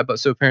loved it.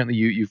 So apparently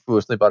you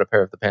foolishly bought a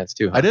pair of the pants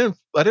too. Huh?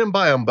 I didn't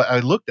buy them, but I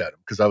looked at them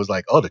because I was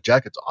like, oh, the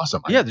jacket's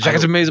awesome. Yeah, the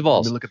jacket's amazing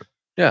balls. Let me look at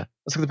yeah,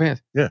 let's look at the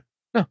pants. Yeah.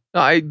 No,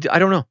 I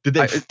don't know. Did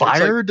they it's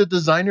fire like- the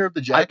designer of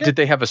the jacket? Did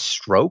they have a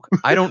stroke?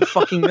 I don't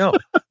fucking know.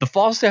 The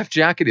Falstaff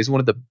jacket is one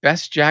of the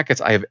best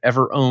jackets I have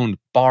ever owned,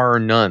 bar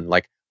none.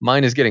 Like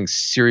mine is getting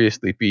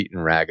seriously beat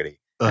and raggedy,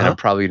 and I'm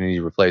probably going to need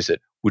to replace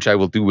it, which I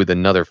will do with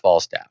another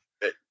Falstaff.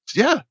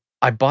 Yeah.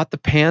 I bought the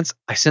pants.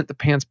 I sent the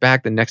pants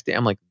back the next day.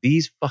 I'm like,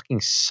 these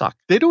fucking suck.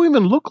 They don't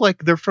even look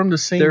like they're from the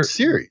same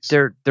series.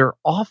 They're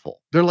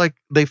awful. They're like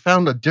they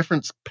found a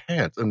different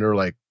pants, and they're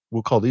like,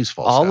 we'll call these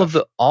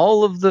Falstaff.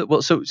 All of the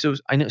well, so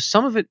I know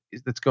some of it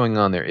that's going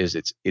on there is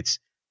it's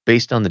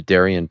based on the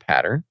Darien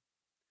pattern.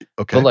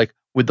 Okay. But like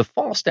with the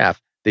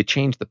Falstaff, they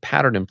changed the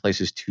pattern in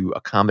places to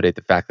accommodate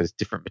the fact that it's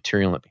different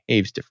material and it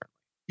behaves differently.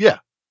 Yeah.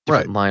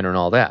 Different liner and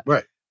all that.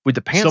 Right. With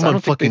the pants, I Someone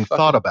don't think fucking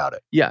thought about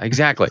it. Yeah,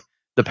 exactly.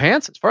 The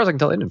pants, as far as I can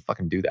tell, they didn't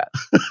fucking do that.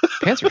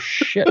 Pants are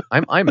shit.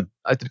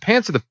 The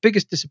pants are the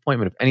biggest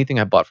disappointment of anything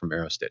I bought from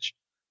Aerostitch.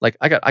 Like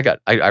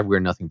I wear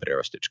nothing but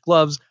Aerostitch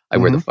gloves. I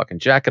wear the fucking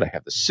jacket. I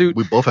have the suit.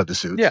 We both have the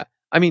suits. Yeah.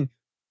 I mean,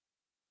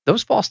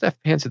 those Falstaff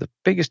pants are the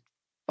biggest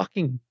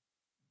fucking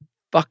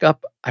fuck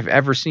up I've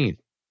ever seen.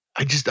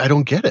 I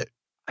don't get it.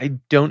 I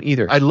don't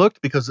either. I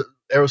looked because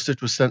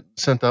Aerostitch was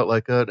sent out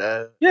like an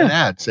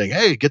ad saying,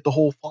 "Hey, get the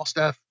whole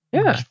Falstaff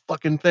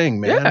fucking thing,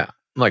 man." Yeah.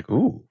 I'm like,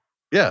 ooh.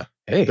 Yeah.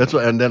 Hey. That's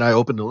what. And then I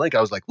opened the link.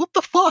 I was like, "What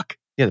the fuck?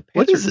 Yeah. The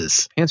What pants is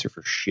this?" Pants are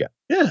for shit.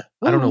 Yeah.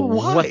 I don't know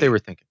why. what they were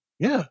thinking.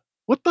 Yeah.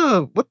 What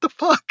the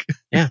fuck?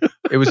 Yeah.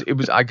 It was.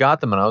 I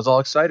got them and I was all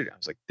excited. I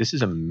was like, this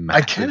is a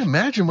massive I can't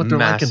imagine what they're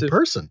like in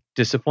person.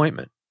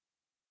 disappointment.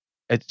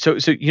 So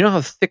you know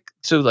how thick.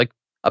 So like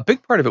a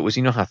big part of it was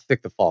you know how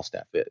thick the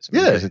Falstaff is. I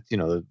mean, because it's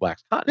the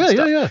wax cotton. and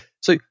stuff. Yeah.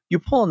 So you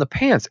pull on the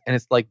pants and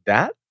it's like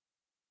that,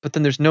 but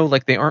then there's no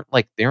like they aren't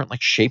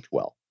shaped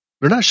well.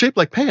 They're not shaped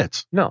like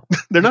pants. No,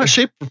 They're not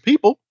shaped for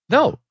people.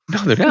 no,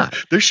 they're not.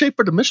 They're shaped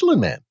for the Michelin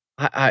Man.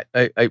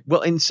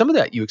 Well, in some of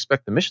that you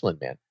expect the Michelin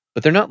Man,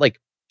 but they're not like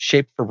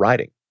shaped for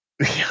riding.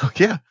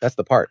 Yeah. That's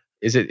the part.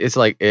 I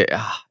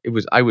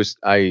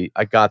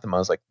got them. I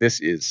was like,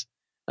 this is.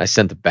 I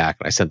sent them back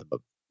and I sent them a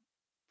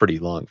pretty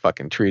long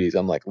fucking treatise.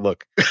 I'm like,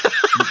 look,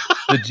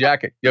 the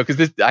jacket,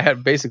 because I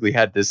had basically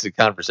had this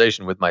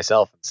conversation with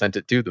myself and sent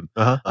it to them.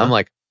 I'm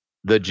like,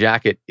 the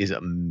jacket is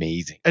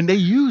amazing. And they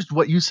used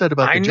what you said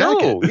about the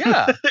jacket.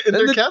 Yeah. in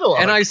their catalog.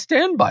 And I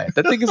stand by it.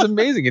 That thing is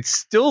amazing. It's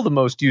still the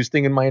most used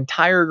thing in my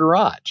entire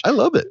garage. I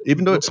love it,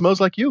 even though it smells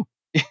like you.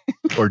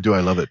 Or do I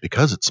love it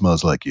because it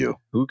smells like you?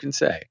 Who can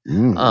say?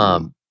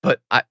 Mm. But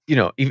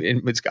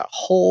even it's got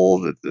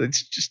holes.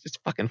 It's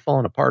fucking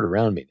falling apart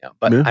around me now.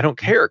 But I don't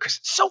care because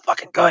it's so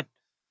fucking good.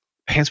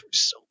 Pants were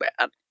so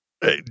bad.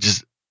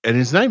 And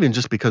it's not even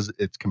just because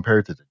it's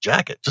compared to the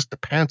jacket. Just the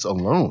pants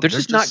alone. They're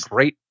just not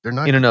great. They're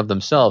not in and of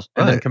themselves.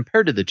 And then Right.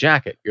 compared to the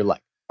jacket, you're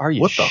like, are you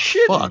What the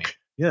shitting fuck? me?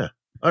 Yeah.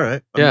 All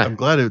right. Yeah. I'm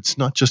glad it's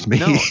not just me.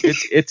 No,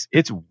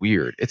 it's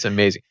weird. It's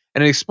amazing,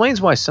 and it explains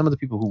why some of the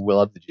people who will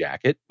love the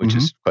jacket, which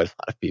is quite a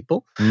lot of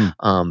people,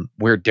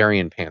 wear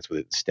Darien pants with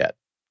it instead,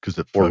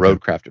 or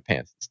Roadcrafter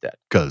pants instead.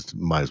 Because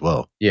might as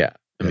well. Yeah,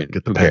 I mean,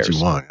 get the who pants cares?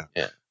 you want.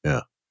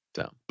 Yeah.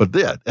 So, but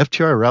yeah,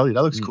 FTR Rally,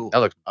 that looks cool. That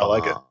looks. I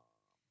like it.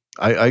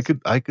 I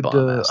could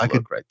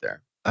look right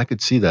there. I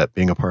could see that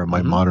being a part of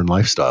my modern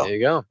lifestyle. There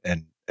you go.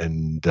 And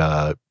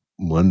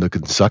Melinda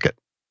can suck it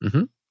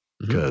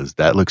because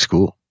that looks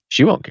cool.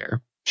 She won't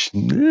care.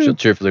 She'll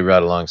cheerfully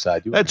ride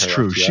alongside you. That's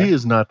true. She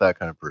is not that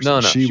kind of person.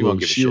 No, she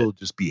won't give a shit. will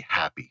just be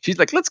happy. She's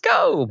like, let's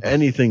go.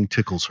 Anything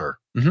tickles her.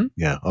 Mhm.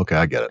 Yeah. Okay,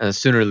 I get it. And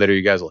sooner or later,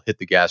 you guys will hit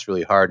the gas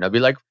really hard, and I'll be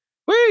like,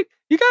 wait,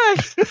 you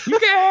guys,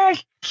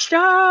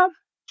 stop.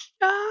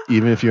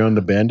 Even if you're on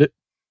the Bandit.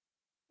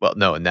 Well,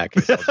 no, in that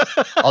case,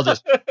 I'll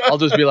just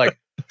be like,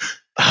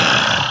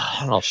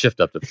 and I'll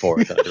shift up to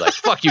fourth, and I'll be like,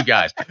 fuck you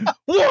guys.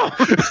 Whoa!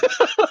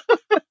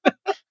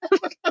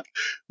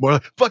 More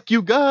like, fuck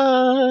you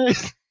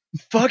guys.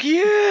 Fuck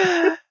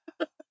yeah.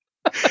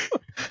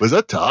 Was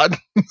that Todd?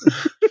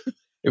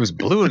 It was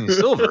blue and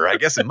silver. I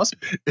guess it must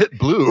be. It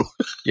blew.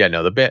 Yeah,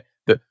 no, the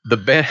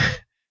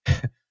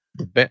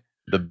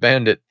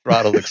Bandit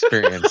throttle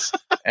experience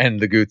and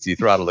the Gucci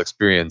throttle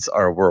experience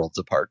are worlds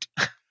apart.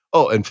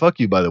 Oh, and fuck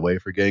you, by the way,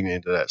 for getting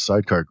into that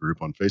sidecar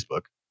group on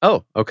Facebook.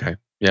 Oh, okay.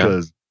 Yeah.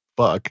 Because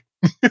fuck.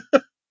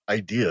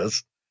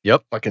 Ideas.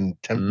 Yep. Fucking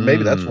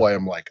maybe that's why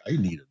I'm like, I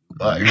need a new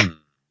bike.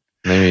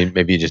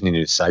 Maybe you just need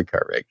a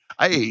sidecar rig.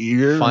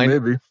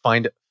 Maybe.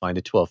 Find a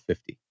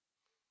 1250.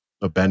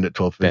 A Bandit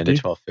 1250?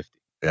 Bandit 1250.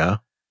 Yeah.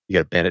 You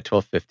got a Bandit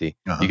 1250.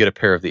 You get a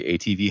pair of the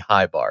ATV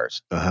high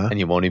bars, and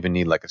you won't even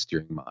need like a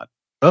steering mod.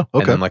 Oh, okay.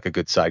 And then like a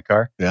good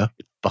sidecar. Yeah.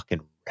 It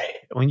fucking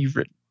when you've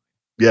ridden.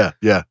 Yeah.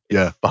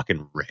 It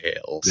fucking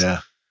rails. Yeah.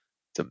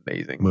 It's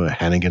amazing.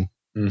 Hannigan.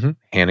 Mm-hmm.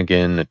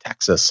 Hannigan, a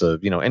Texas,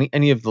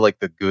 any of the like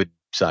the good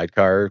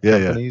sidecar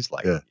companies.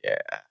 Like, yeah.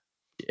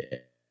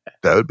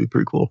 That would be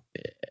pretty cool.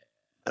 Yeah.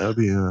 That would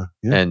be yeah.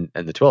 And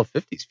the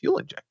 1250's fuel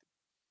injected.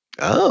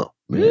 Oh,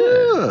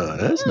 yeah,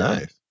 that's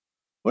nice.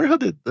 Wonder how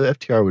the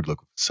FTR would look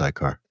with the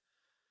sidecar.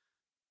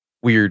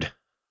 Weird.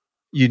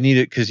 You need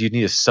it because you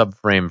need a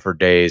subframe for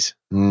days.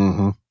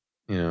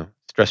 Mm-hmm.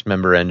 Stress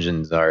member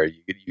engines are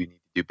you need to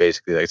do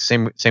basically like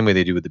same way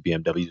they do with the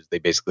BMWs. They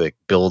basically like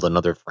build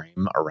another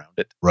frame around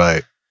it.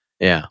 Right.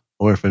 Yeah.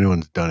 Or if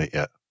anyone's done it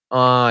yet.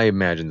 I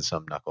imagine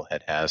some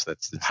knucklehead has.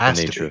 That's the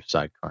nature of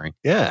sidecarring.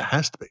 Yeah, it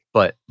has to be.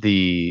 But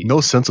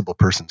no sensible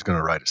person's going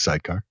to ride a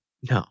sidecar.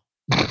 No.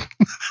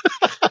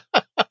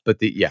 But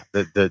the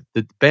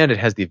Bandit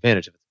has the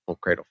advantage of its full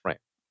cradle frame.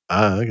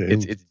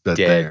 Okay. It's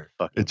dead.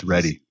 It's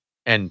ready, easy.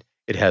 And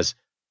it has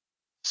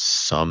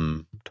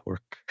some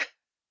torque.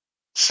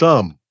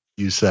 Some,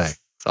 you say.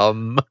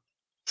 Some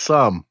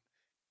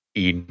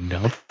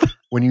enough.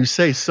 When you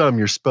say some,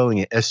 you're spelling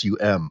it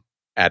SUM.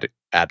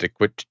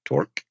 Adequate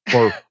torque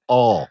for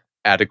all.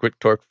 Adequate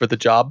torque for the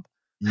job.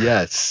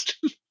 Yes.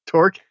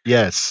 Torque.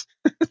 Yes.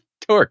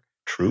 Torque.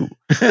 True.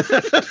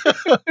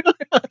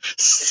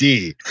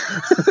 See.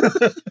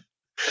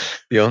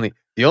 The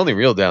only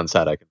real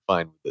downside I can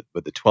find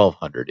with the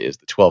 1200 is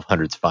the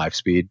 1200's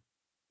 5-speed,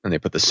 and they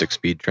put the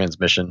 6-speed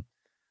transmission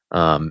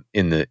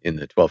in the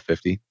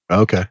 1250.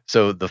 Okay.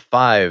 So the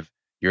 5,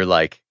 you're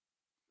like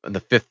in the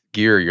 5th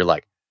gear, you're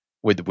like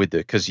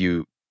because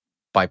you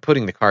by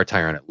putting the car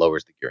tire on it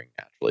lowers the gearing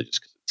naturally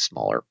just because it's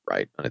smaller,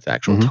 right, on its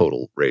actual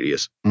total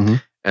radius. Mm-hmm.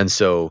 And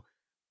so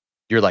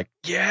you're like,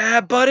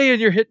 yeah, buddy,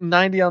 and you're hitting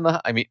 90 on the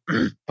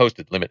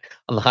posted limit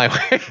on the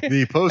highway.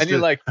 The posted and you're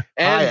like,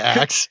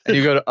 and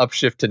you go to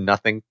upshift to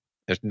nothing.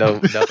 There's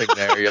nothing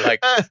there. You're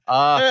like,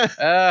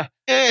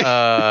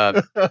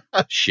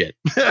 shit.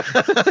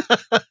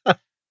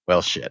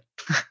 Well, shit.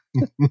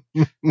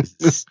 This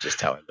is just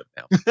how I live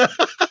now.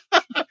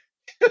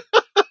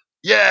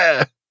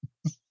 Yeah.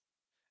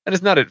 And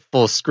it's not at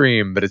full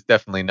scream, but it's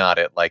definitely not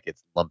at like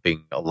it's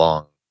lumping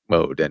along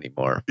mode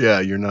anymore. Yeah,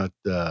 you're not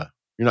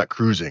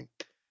cruising.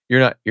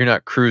 You're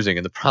not cruising,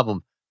 and the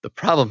problem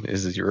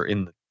is you're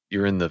in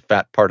the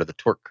fat part of the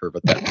torque curve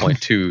at that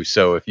point too.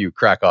 So if you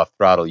crack off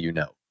throttle, you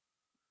know.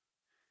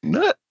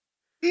 Not.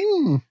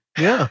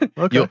 Yeah.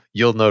 Okay.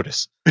 You'll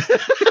notice.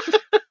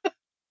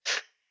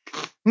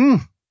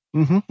 Some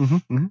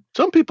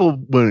people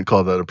wouldn't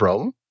call that a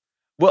problem.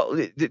 Well,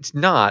 it's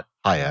not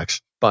high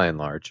X by and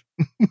large,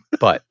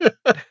 but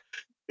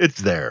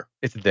it's there.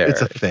 It's there.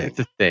 It's a thing. It's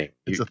a thing.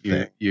 It's a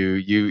thing.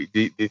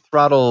 The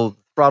throttle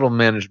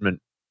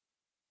management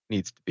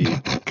needs to be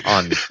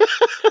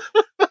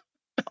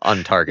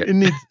on target. It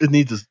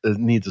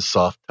needs a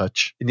soft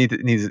touch. It needs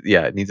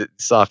a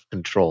soft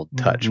controlled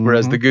touch.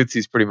 Whereas the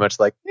Gucci's pretty much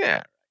like,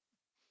 yeah,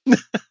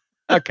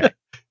 okay,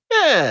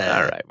 yeah,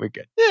 all right, we're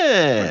good.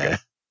 Yeah, we're good.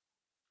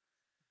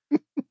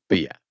 But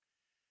yeah,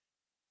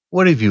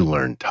 what have you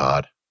learned,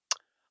 Todd?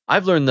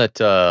 I've learned that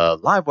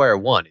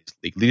Livewire 1 is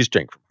legally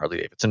distinct from Harley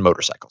Davidson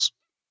motorcycles.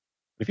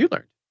 What have you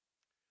learned?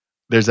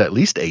 There's at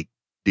least 8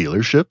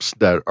 dealerships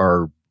that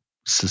are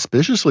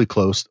suspiciously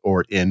close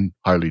or in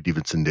Harley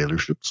Davidson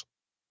dealerships.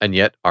 And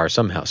yet are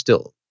somehow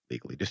still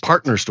legally distinct.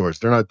 Partner stores.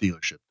 They're not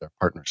dealerships. They're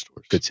partner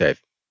stores. Good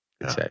save.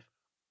 Good save.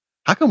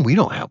 How come we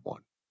don't have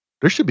one?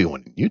 There should be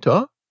one in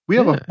Utah. We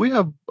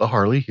have a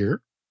Harley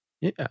here.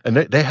 Yeah. And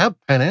they have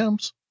Pan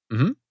Ams.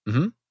 Mm-hmm.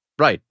 Mm-hmm.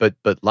 Right. But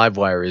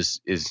Livewire is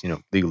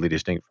legally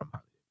distinct from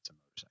Harley Davidson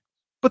motorcycles.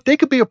 But they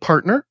could be a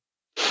partner.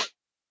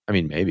 I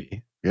mean,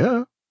 maybe.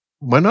 Yeah.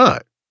 Why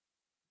not?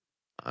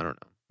 I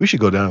don't know. We should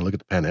go down and look at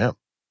the Pan Am.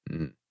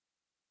 Mm.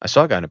 I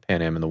saw a guy in a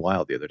Pan Am in the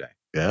wild the other day.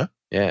 Yeah?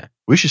 Yeah.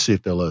 We should see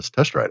if they'll let us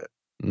test ride it.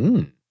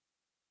 Mm.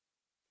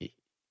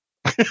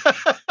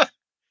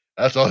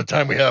 That's all the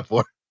time we have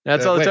for.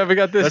 That's all the time we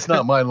got this. That's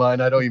not my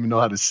line. I don't even know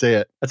how to say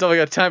it. That's all we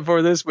got time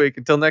for this week.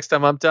 Until next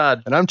time, I'm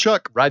Todd. And I'm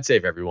Chuck. Ride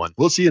safe, everyone.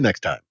 We'll see you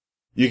next time.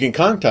 You can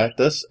contact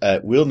us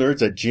at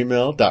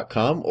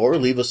wheelnerds@gmail.com or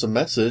leave us a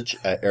message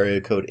at area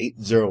code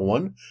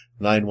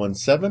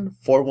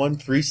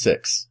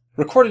 801-917-4136.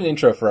 Record an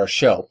intro for our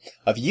show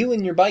of you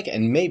and your bike,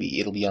 and maybe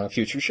it'll be on a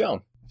future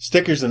show.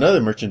 Stickers and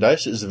other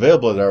merchandise is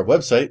available at our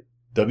website,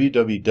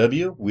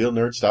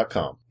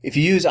 www.wheelnerds.com. If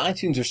you use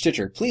iTunes or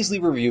Stitcher, please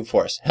leave a review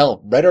for us.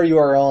 Hell, write our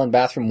URL on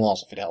bathroom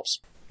walls if it helps.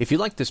 If you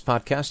like this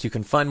podcast, you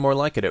can find more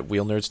like it at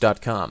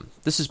wheelnerds.com.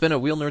 This has been a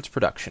Wheel Nerds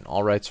production,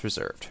 all rights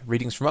reserved.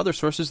 Readings from other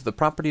sources are the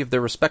property of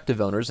their respective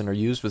owners and are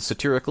used with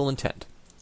satirical intent.